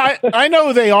 Yes. Yeah, I know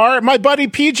who they are. My buddy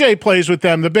PJ plays with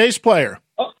them, the bass player.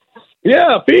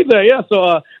 Yeah, PJ. Yeah,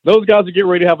 so those guys are getting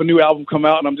ready to have a new album come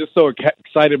out, and I'm just so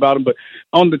excited about them. But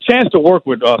on the chance to work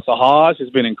with Sahaj has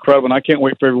been incredible, and I can't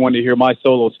wait for everyone to hear my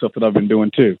solo stuff that I've been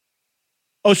doing too.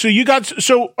 Oh,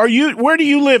 where do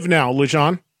you live now,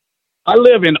 Lajon? I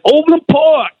live in Overland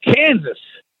Park, Kansas.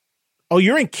 Oh,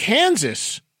 you're in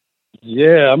Kansas?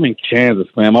 Yeah, I'm in Kansas,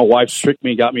 man. My wife tricked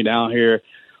me, got me down here.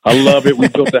 I love it. We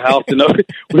built a house in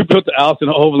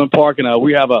Overland Park, and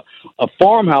we have a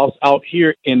farmhouse out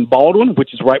here in Baldwin,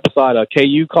 which is right beside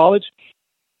KU College.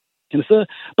 And it's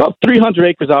about 300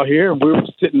 acres out here, and we were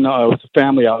sitting with a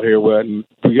family out here and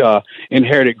we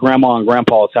inherited Grandma and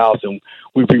Grandpa's house, and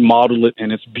we remodeled it,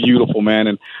 and it's beautiful, man.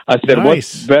 And I said,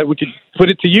 nice. What we could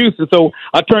put it to use, and so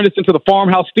I turned this into the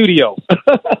farmhouse studio.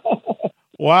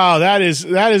 Wow, that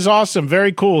is awesome.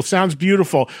 Very cool. Sounds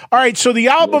beautiful. All right, so the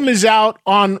album is out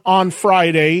on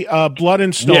Friday, Blood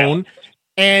and Stone,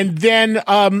 and then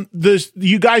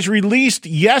you guys released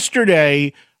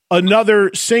yesterday another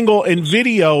single and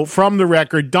video from the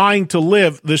record, Dying to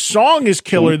Live. The song is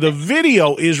killer. The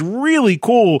video is really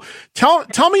cool.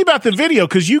 Tell me about the video,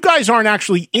 because you guys aren't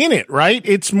actually in it, right?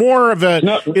 It's more of it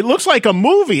looks like a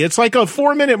movie. It's like a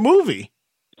 4-minute movie.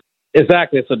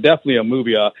 Exactly. It's definitely a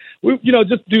movie. We,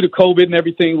 just due to COVID and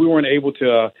everything, we weren't able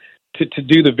to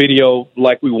do the video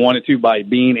like we wanted to by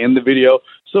being in the video.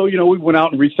 So, we went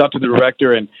out and reached out to the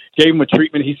director and gave him a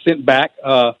treatment. He sent back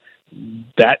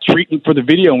that treatment for the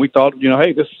video, and we thought,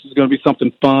 hey, this is going to be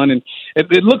something fun, and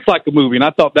it looks like a movie. And I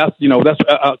thought that's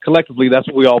collectively that's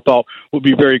what we all thought would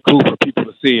be very cool for people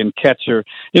to see and catch your,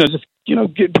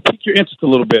 pique your interest a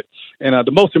little bit. And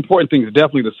the most important thing is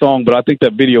definitely the song, but I think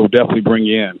that video will definitely bring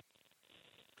you in.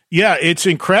 Yeah, it's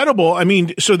incredible. I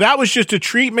mean, so that was just a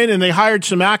treatment, and they hired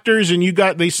some actors, and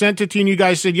they sent it to you, and you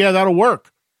guys said, yeah, that'll work.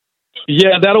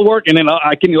 Yeah, that'll work. And then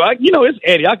it's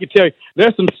Eddie. I can tell you,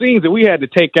 there's some scenes that we had to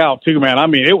take out too, man. I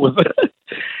mean, it was,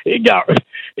 it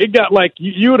got like,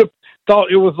 you would have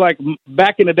thought it was like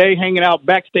back in the day hanging out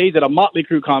backstage at a Motley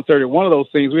Crue concert. At one of those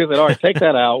scenes, we said, all right, take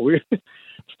that out.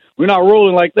 We're not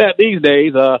rolling like that these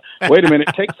days. Wait a minute,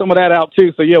 take some of that out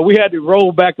too. So yeah, we had to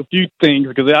roll back a few things,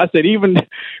 because I said, even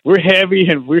we're heavy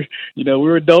and we're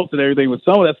adults and everything, but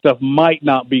some of that stuff might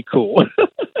not be cool.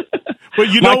 But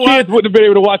my kids wouldn't have been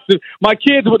able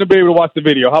to watch the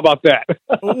video. How about that?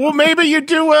 Well, maybe you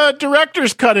do a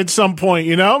director's cut at some point.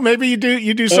 Maybe you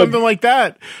do something like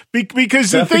that.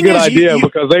 Because the thing is, that's a good idea,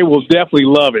 because they will definitely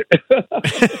love it.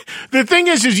 The thing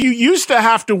is you used to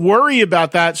have to worry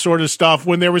about that sort of stuff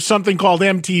when there was something called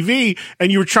MTV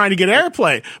and you were trying to get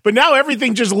airplay. But now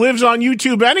everything just lives on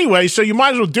YouTube anyway, so you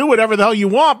might as well do whatever the hell you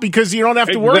want, because you don't have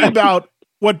to worry about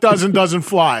what does and doesn't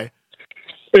fly.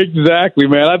 Exactly,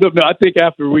 man. I don't know. I think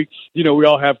after we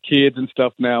all have kids and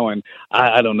stuff now, and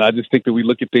I don't know. I just think that we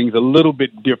look at things a little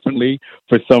bit differently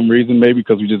for some reason, maybe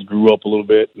because we just grew up a little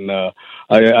bit. And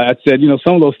I said,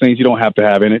 some of those things you don't have to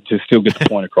have in it to still get the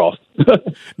point across.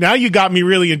 Now you got me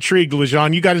really intrigued,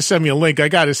 Lajon. You got to send me a link. I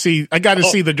got to see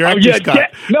the director's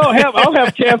cut. I'll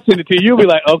have Cam send it to you. You'll be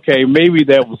like, okay, maybe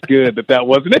that was good, but that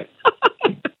wasn't it.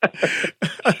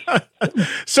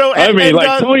 So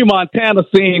Tony Montana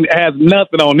scene has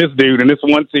nothing on this dude in this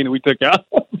one scene that we took out.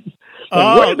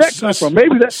 Where did that come from?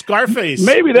 Maybe that's Scarface.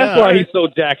 Maybe that's why he's so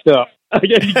jacked up.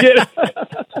 You get it?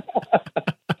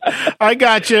 I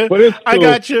got you. Cool. I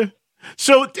got you.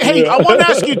 So, hey, I want to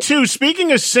ask you too,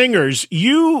 speaking of singers,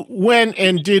 you went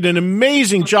and did an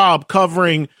amazing job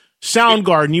covering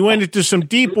Soundgarden. You went into some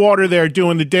deep water there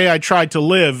doing The Day I Tried to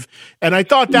Live, and I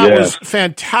thought that was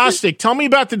fantastic. Tell me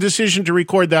about the decision to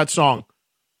record that song.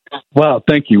 Wow,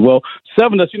 thank you. Well,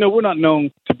 Seven Us, we're not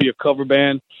known to be a cover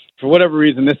band. For whatever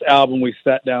reason, this album, we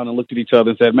sat down and looked at each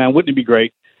other and said, man, wouldn't it be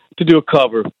great to do a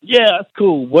cover? Yeah, that's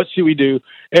cool. What should we do?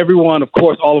 Everyone, of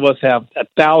course, all of us have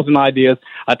 1,000 ideas.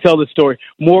 I tell this story.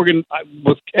 Morgan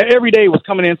every day was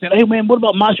coming in saying, hey, man, what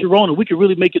about My Sharona? We could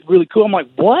really make it really cool. I'm like,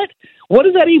 what? What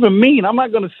does that even mean? I'm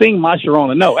not going to sing My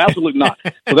Sharona. No, absolutely not.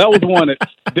 So that was one that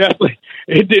definitely,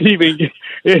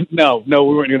 no, we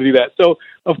weren't going to do that. So,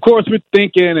 of course, we're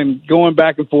thinking and going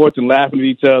back and forth and laughing at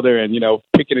each other and,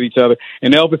 picking at each other.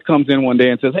 And Elvis comes in one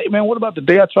day and says, hey, man, what about The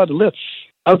Day I Tried to Live?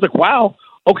 I was like, wow.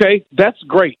 Okay, that's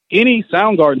great. Any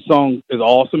Soundgarden song is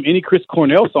awesome. Any Chris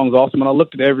Cornell song is awesome. And I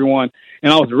looked at everyone,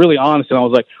 and I was really honest, and I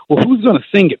was like, well, who's going to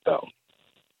sing it, though?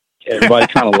 Everybody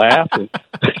kind of laughed.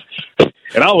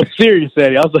 And I was serious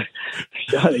at it. I was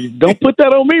like, don't put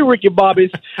that on me, Ricky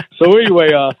Bobbies. So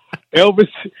anyway, Elvis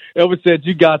said,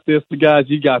 you got this. The guys,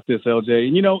 you got this, LJ.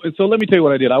 And, and so let me tell you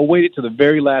what I did. I waited to the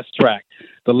very last track,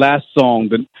 the last song.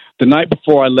 The night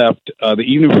before I left, the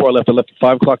evening before I left at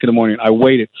 5 o'clock in the morning, I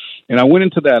waited. And I went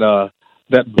into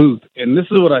that booth. And this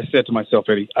is what I said to myself,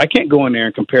 Eddie. I can't go in there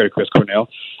and compare to Chris Cornell.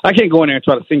 I can't go in there and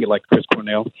try to sing it like Chris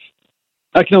Cornell.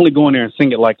 I can only go in there and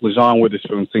sing it like Lajon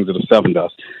Witherspoon sings it of Seven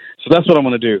Dust. So that's what I'm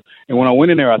going to do. And when I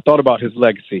went in there, I thought about his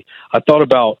legacy. I thought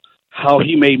about how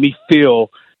he made me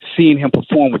feel seeing him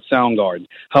perform with Soundgarden.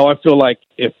 How I feel like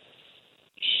if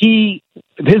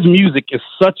his music is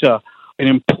such an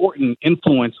important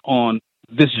influence on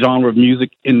this genre of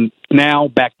music in now,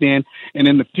 back then, and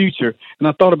in the future. And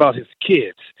I thought about his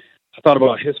kids. I thought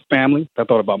about his family. I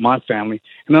thought about my family.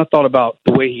 And I thought about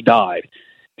the way he died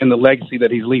and the legacy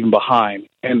that he's leaving behind.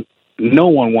 And no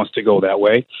one wants to go that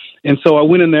way. And so I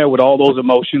went in there with all those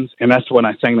emotions, and that's when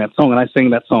I sang that song, and I sang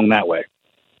that song that way.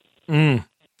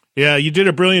 Yeah, you did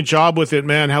a brilliant job with it,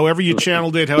 man. However you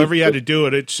channeled it, however you had to do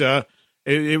it,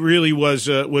 it really was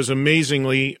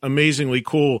amazingly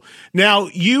cool. Now,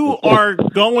 you are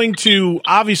going to,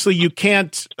 obviously you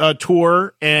can't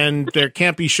tour, and there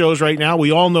can't be shows right now.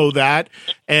 We all know that.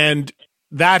 And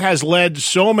that has led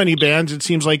so many bands, it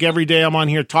seems like every day I'm on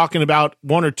here talking about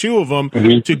one or two of them,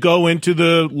 to go into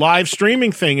the live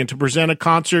streaming thing and to present a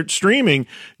concert streaming.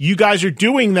 You guys are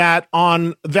doing that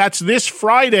that's this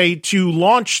Friday to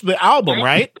launch the album,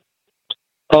 right?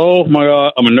 Oh, my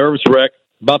God. I'm a nervous wreck.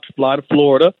 About to fly to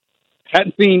Florida.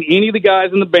 Hadn't seen any of the guys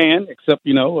in the band except,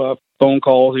 phone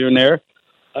calls here and there.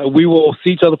 We will see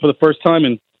each other for the first time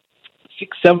in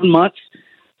 6-7 months.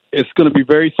 It's going to be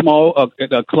very small,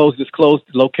 disclosed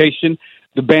location.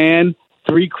 The band,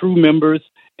 3 crew members,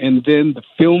 and then the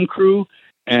film crew.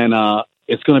 And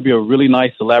it's going to be a really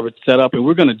nice, elaborate setup. And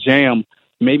we're going to jam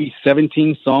maybe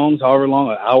 17 songs, however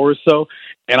long, an hour or so.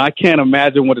 And I can't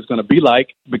imagine what it's going to be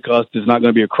like because there's not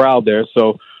going to be a crowd there.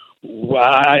 So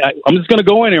I'm just going to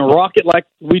go in and rock it like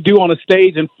we do on a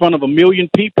stage in front of 1 million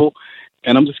people.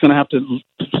 And I'm just going to have to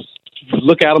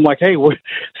look at them like, hey,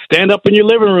 stand up in your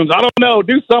living rooms. I don't know.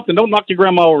 Do something. Don't knock your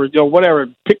grandma over, whatever.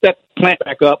 Pick that plant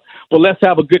back up. But let's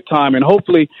have a good time. And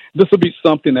hopefully this will be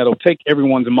something that'll take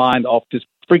everyone's mind off this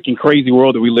freaking crazy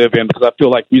world that we live in, because I feel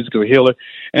like music is a healer.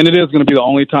 And it is going to be the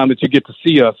only time that you get to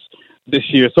see us this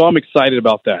year. So I'm excited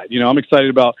about that. I'm excited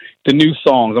about the new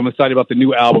songs. I'm excited about the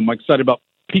new album. I'm excited about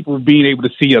people being able to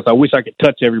see us. I wish I could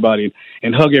touch everybody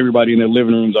and hug everybody in their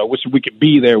living rooms. I wish we could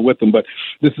be there with them, but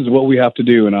this is what we have to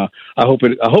do. And I hope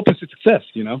it's a success,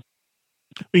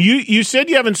 You said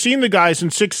you haven't seen the guys in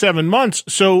 6-7 months.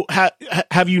 So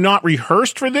have you not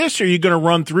rehearsed for this? Are you going to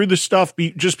run through the stuff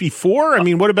just before? I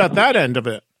mean, what about that end of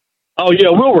it? Oh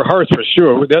yeah, we'll rehearse for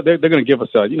sure. They're going to give us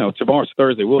tomorrow's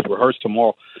Thursday. We'll rehearse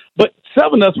tomorrow, but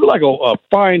Seven Us, we're like a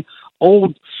fine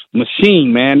old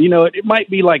machine, man. It might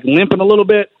be like limping a little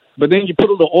bit, But then you put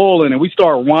a little oil in it. We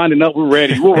start winding up. We're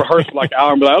ready. We'll rehearse for like an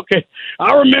hour and be like, okay,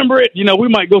 I remember it. You know, we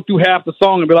might go through half the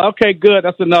song and be like, okay, good,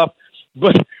 that's enough.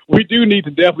 But we do need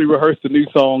to definitely rehearse the new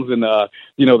songs and,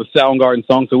 you know, the Soundgarden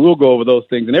songs. So we'll go over those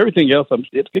things. And everything else,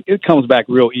 it comes back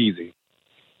real easy.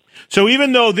 So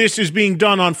even though this is being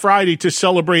done on Friday to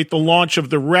celebrate the launch of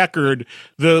the record,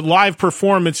 the live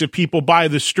performance, if people buy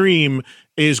the stream,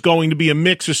 is going to be a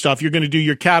mix of stuff. You're going to do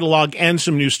your catalog and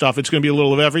some new stuff. It's going to be a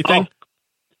little of everything.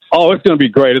 Oh, it's going to be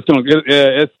great. It's going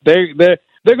to.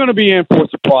 They're going to be in for a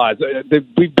surprise.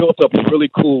 We built up a really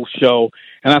cool show,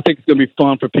 and I think it's going to be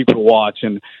fun for people to watch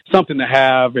and something to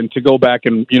have and to go back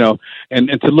and, you know, and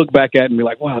to look back at and be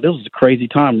like, wow, this was a crazy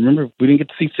time. Remember, we didn't get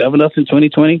to see Seven Dust in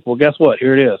 2020? Well, guess what?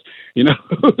 Here it is. You know,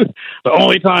 the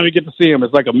only time you get to see them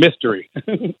is like a mystery.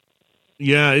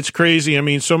 Yeah, it's crazy. I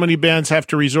mean, so many bands have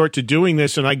to resort to doing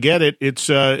this, and I get it. It's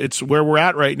where we're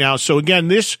at right now. So again,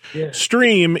 this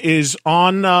stream is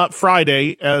on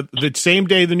Friday, the same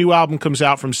day the new album comes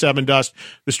out from Seven Dust.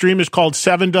 The stream is called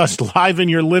Seven Dust Live in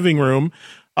Your Living Room.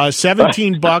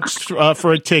 $17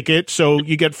 for a ticket, so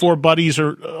you get 4 buddies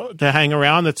to hang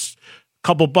around. That's a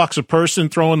couple bucks a person.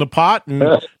 Throw in the pot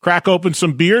and crack open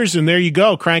some beers, and there you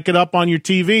go. Crank it up on your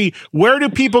TV. Where do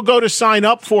people go to sign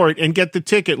up for it and get the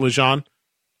ticket, Lajon?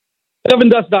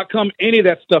 SevenDust.com, any of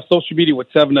that stuff, social media with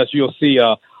Seven Dust, you'll see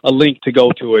a link to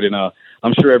go to it, and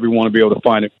I'm sure everyone will be able to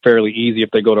find it fairly easy if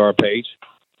they go to our page.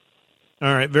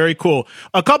 All right, very cool.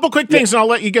 A couple quick things, and I'll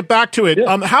let you get back to it.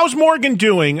 Yeah. How's Morgan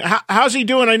doing? How's he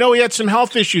doing? I know he had some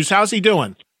health issues. How's he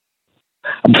doing?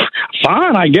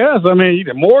 Fine, I guess. I mean,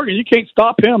 Morgan, you can't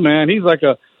stop him, man. He's like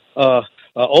a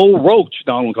old roach,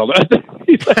 Donald called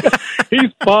it.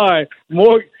 He's fine.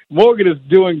 Morgan is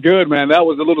doing good, man. That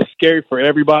was a little scary for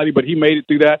everybody, but he made it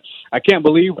through that. I can't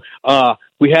believe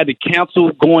we had to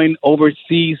cancel going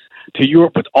overseas to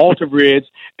Europe with Alter Bridge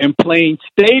and playing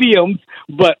stadiums,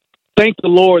 but thank the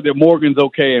Lord that Morgan's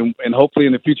okay, and hopefully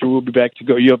in the future we'll be back to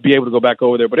go. You'll be able to go back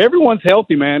over there. But everyone's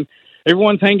healthy, man.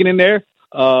 Everyone's hanging in there.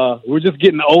 We're just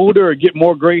getting older or get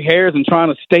more gray hairs and trying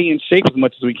to stay in shape as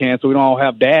much as we can so we don't all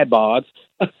have dad bods.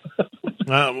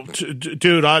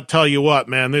 Dude, I'll tell you what,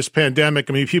 man, this pandemic,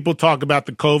 I mean, people talk about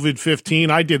the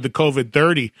COVID-15. I did the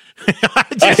COVID-30.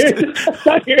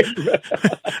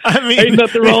 I mean, ain't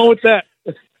nothing wrong with that.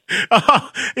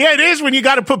 Yeah, it is when you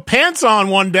got to put pants on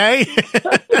one day.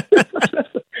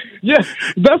 Yeah,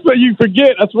 that's what you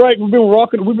forget. That's right. We've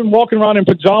been walking around in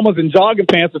pajamas and jogging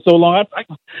pants for so long.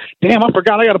 Damn, I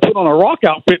forgot I got to put on a rock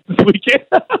outfit this weekend.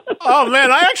 Oh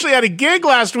man, I actually had a gig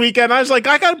last weekend. I was like,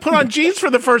 I got to put on jeans for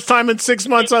the first time in 6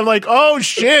 months. I'm like, oh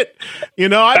shit, you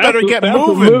know, I better get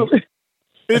moving.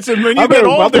 It's when you get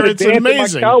older, it's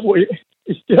amazing. I'm going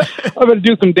to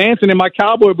do some dancing in my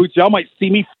cowboy boots. Y'all might see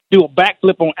me do a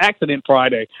backflip on accident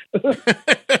Friday.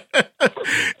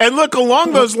 And look,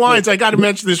 along those lines, I got to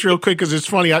mention this real quick because it's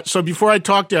funny. So before I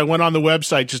talked to you, I went on the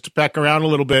website just to peck around a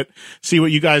little bit, see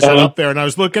what you guys had up there. And I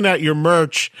was looking at your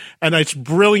merch, and it's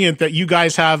brilliant that you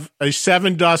guys have a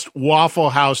Seven Dust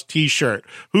Waffle House T-shirt.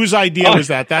 Whose idea was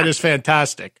that? That is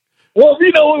fantastic. Well,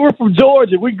 you know, we're from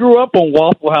Georgia. We grew up on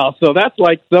Waffle House, so that's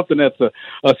like something that's a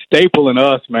staple in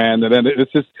us, man. And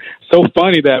it's just so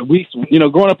funny that we, you know,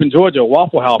 growing up in Georgia,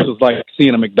 Waffle House was like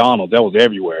seeing a McDonald's. That was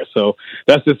everywhere. So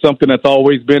that's just something that's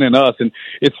always been in us. And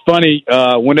it's funny,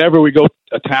 whenever we go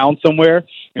a town somewhere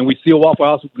and we see a Waffle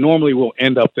House, normally we'll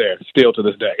end up there still to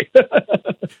this day.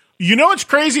 You know what's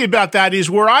crazy about that is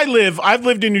where I live, I've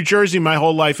lived in New Jersey my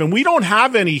whole life, and we don't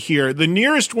have any here. The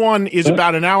nearest one is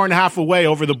about an hour and a half away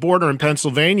over the border in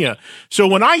Pennsylvania. So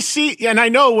when I see, and I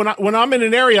know when I'm in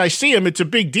an area, I see them, it's a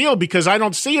big deal because I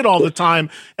don't see it all the time.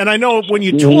 And I know when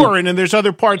you tour and there's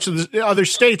other parts of the other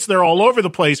states, they're all over the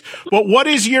place. But what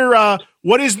is the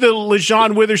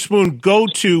Lajon Witherspoon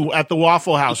go-to at the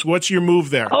Waffle House? What's your move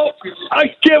there? Oh, I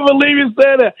can't believe you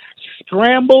said that.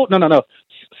 Scrambled? No.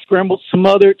 Scrambled,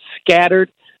 smothered,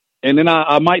 scattered, and then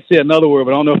I might say another word,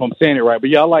 but I don't know if I'm saying it right. But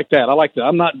yeah, I like that.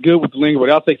 I'm not good with the lingo, but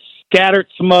I'll say scattered,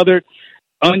 smothered,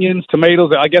 onions,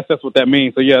 tomatoes. I guess that's what that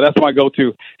means. So yeah, that's my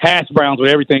go-to. Hash browns with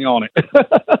everything on it.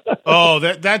 Oh,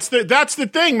 that's the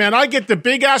thing, man. I get the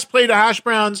big ass plate of hash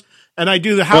browns. And I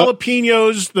do the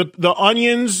jalapenos, the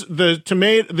onions, the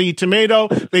tomato.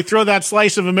 They throw that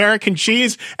slice of American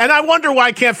cheese, and I wonder why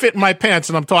I can't fit in my pants.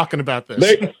 And I'm talking about this.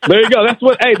 There you go. That's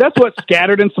what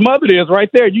scattered and smothered is right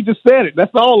there. You just said it.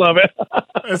 That's all of it.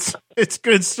 It's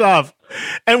good stuff.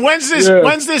 And when's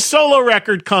this solo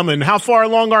record coming? How far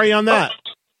along are you on that?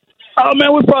 Oh,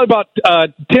 man, we're probably about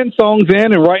 10 songs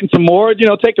in and writing some more, you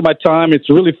know, taking my time. It's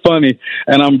really funny,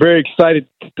 and I'm very excited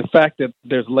the fact that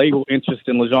there's label interest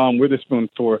in Lajon Witherspoon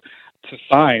to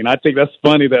sign. I think that's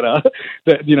funny that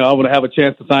that I'm going to have a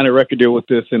chance to sign a record deal with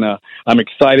this, and I'm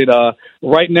excited.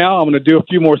 Right now, I'm going to do a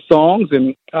few more songs,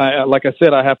 and like I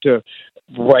said, I have to.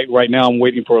 Right now, I'm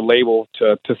waiting for a label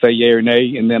to say yay or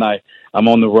nay, and then I'm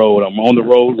on the road. I'm on the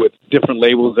road with different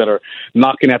labels that are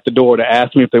knocking at the door to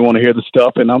ask me if they want to hear the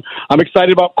stuff, and I'm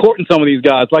excited about courting some of these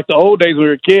guys. Like the old days when we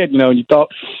were a kid, and you thought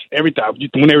every time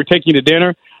when they were taking you to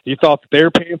dinner, you thought that they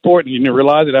were paying for it, and you didn't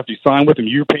realize it after you signed with them.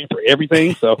 You were paying for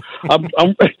everything. So I'm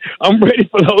ready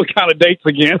for those kind of dates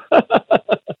again.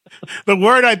 The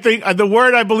word I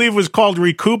believe was called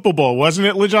recoupable, wasn't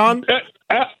it, Lajon?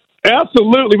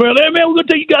 Absolutely, man. Hey, man, we're going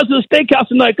to take you guys to the steakhouse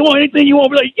tonight. Come on, anything you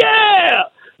want. We're like, yeah.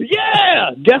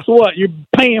 Guess what? You're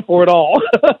paying for it all.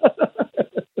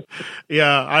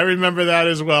 Yeah, I remember that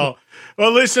as well.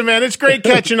 Well, listen, man, it's great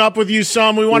catching up with you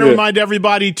some. We want to remind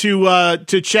everybody to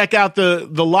check out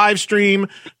the live stream.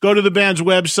 Go to the band's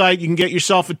website. You can get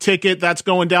yourself a ticket. That's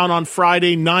going down on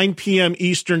Friday, 9 p.m.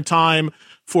 Eastern time,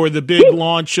 for the big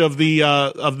launch of the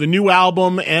new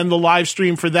album and the live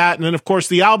stream for that. And then, of course,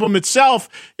 the album itself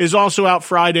is also out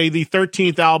Friday, the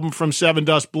 13th album from Seven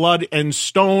Dust, Blood and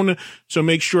Stone. So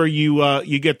make sure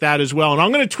you get that as well. And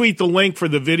I'm going to tweet the link for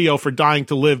the video for Dying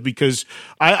to Live, because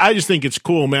I just think it's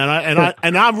cool, man.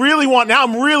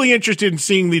 I'm really interested in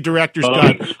seeing the director's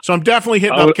cut. So I'm definitely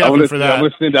hitting up Kevin for that. I'm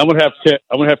going to have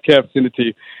Kev send it to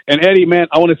you. And Eddie, man,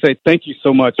 I want to say thank you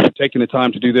so much for taking the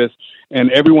time to do this. And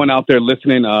everyone out there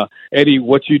listening, Eddie,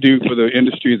 what you do for the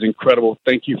industry is incredible.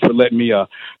 Thank you for letting me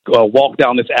walk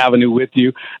down this avenue with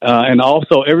you. And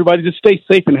also, everybody just stay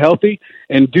safe and healthy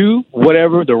and do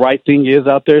whatever the right thing is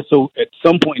out there. So at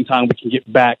some point in time, we can get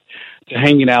back to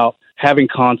hanging out, having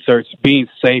concerts, being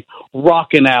safe,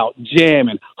 rocking out,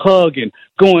 jamming, hugging,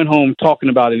 going home, talking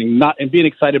about it, and being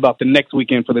excited about the next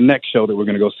weekend for the next show that we're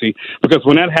going to go see. Because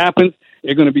when that happens,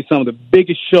 they're going to be some of the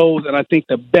biggest shows, and I think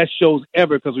the best shows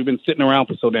ever, because we've been sitting around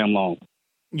for so damn long.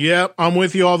 Yeah, I'm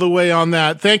with you all the way on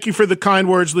that. Thank you for the kind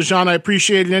words, Lajon. I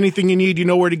appreciate it. Anything you need, you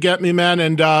know where to get me, man.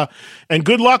 And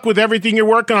good luck with everything you're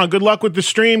working on. Good luck with the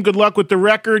stream. Good luck with the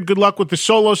record. Good luck with the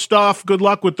solo stuff. Good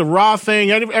luck with the Raw thing.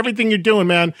 Everything you're doing,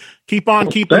 man. Keep on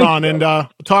keeping on, and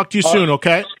talk to you soon,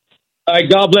 okay? All right,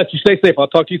 God bless you. Stay safe. I'll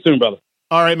talk to you soon, brother.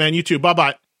 All right, man. You too.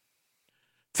 Bye-bye.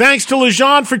 Thanks to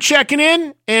Lajon for checking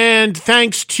in, and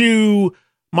thanks to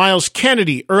Myles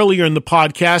Kennedy earlier in the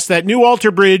podcast. That new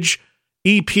Alter Bridge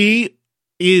EP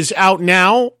is out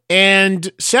now,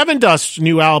 and Seven Dust's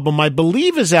new album, I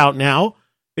believe, is out now.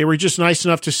 They were just nice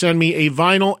enough to send me a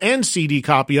vinyl and CD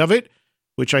copy of it,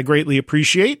 which I greatly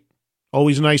appreciate.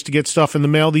 Always nice to get stuff in the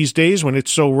mail these days when it's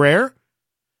so rare.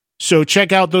 So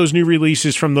check out those new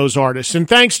releases from those artists. And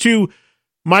thanks to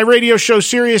my radio show,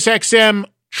 Sirius XM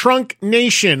Trunk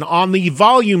Nation, on the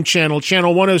Volume channel,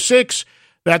 channel 106.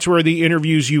 That's where the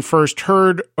interviews you first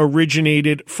heard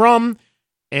originated from,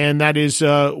 and that is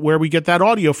where we get that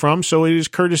audio from. So it is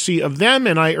courtesy of them,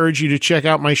 and I urge you to check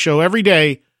out my show every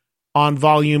day on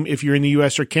Volume if you're in the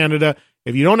U.S. or Canada.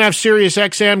 If you don't have Sirius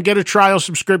XM, get a trial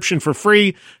subscription for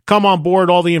free. Come on board.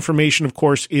 All the information, of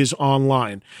course, is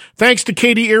online. Thanks to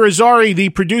Katie Irizarry, the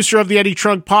producer of the Eddie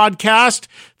Trunk podcast.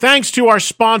 Thanks to our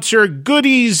sponsor,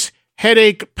 Goody's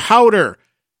Headache Powder,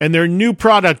 and their new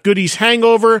product, Goody's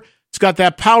Hangover. It's got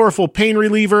that powerful pain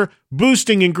reliever,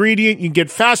 boosting ingredient. You can get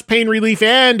fast pain relief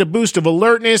and a boost of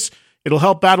alertness. It'll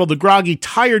help battle the groggy,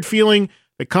 tired feeling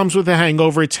that comes with a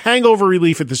hangover. It's hangover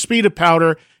relief at the speed of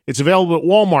powder. It's available at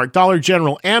Walmart, Dollar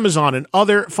General, Amazon, and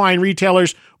other fine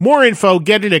retailers. More info,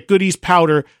 get it at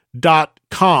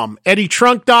goodiespowder.com.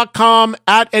 EddieTrunk.com,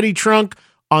 at Eddie Trunk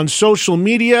on social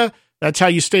media. That's how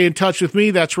you stay in touch with me.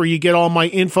 That's where you get all my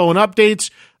info and updates,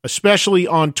 especially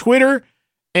on Twitter.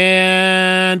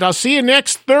 And I'll see you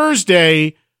next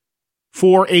Thursday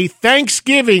for a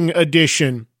Thanksgiving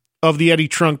edition of the Eddie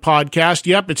Trunk podcast.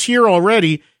 Yep, it's here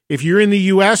already. If you're in the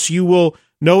U.S., you will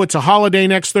know it's a holiday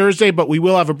next Thursday, but we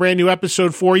will have a brand new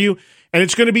episode for you. And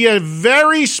it's going to be a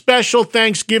very special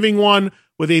Thanksgiving one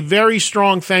with a very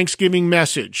strong Thanksgiving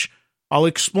message. I'll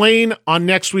explain on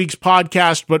next week's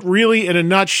podcast, but really in a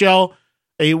nutshell,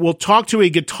 we'll talk to a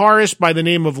guitarist by the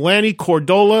name of Lanny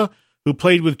Cordola, who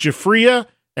played with Jafria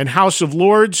and House of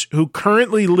Lords, who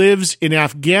currently lives in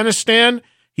Afghanistan.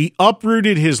 He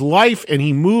uprooted his life and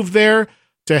he moved there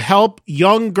to help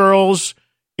young girls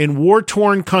in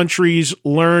war-torn countries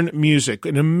learn music.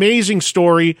 An amazing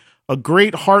story, a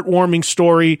great heartwarming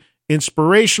story,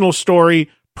 inspirational story,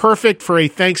 perfect for a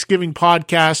Thanksgiving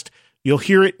podcast. You'll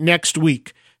hear it next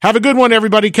week. Have a good one,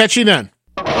 everybody. Catch you then.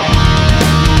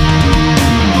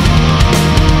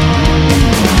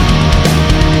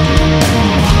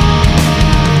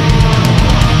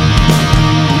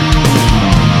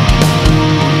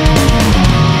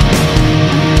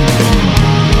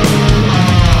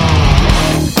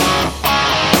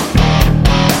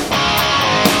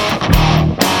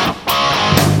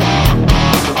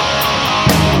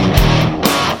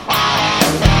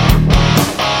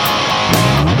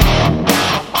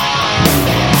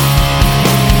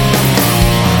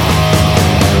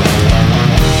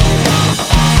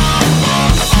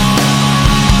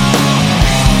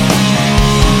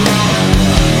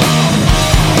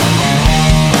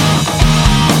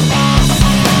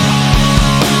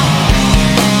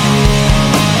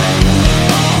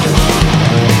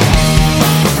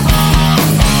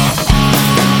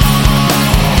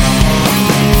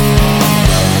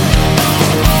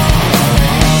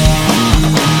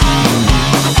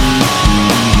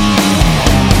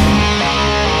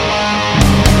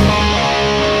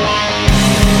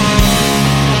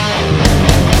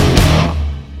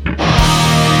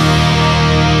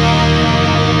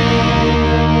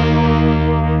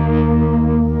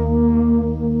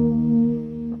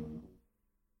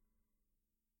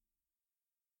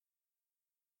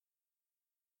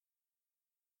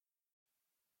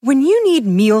 When you need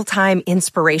mealtime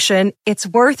inspiration, it's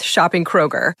worth shopping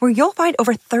Kroger, where you'll find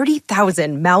over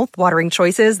 30,000 mouth-watering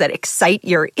choices that excite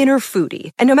your inner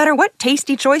foodie. And no matter what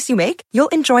tasty choice you make,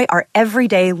 you'll enjoy our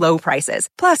everyday low prices,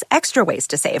 plus extra ways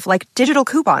to save, like digital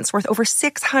coupons worth over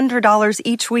 $600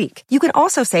 each week. You can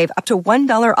also save up to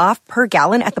 $1 off per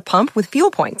gallon at the pump with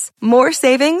fuel points. More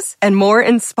savings and more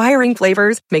inspiring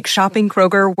flavors make shopping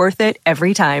Kroger worth it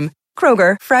every time.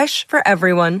 Kroger, fresh for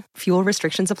everyone. Fuel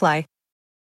restrictions apply.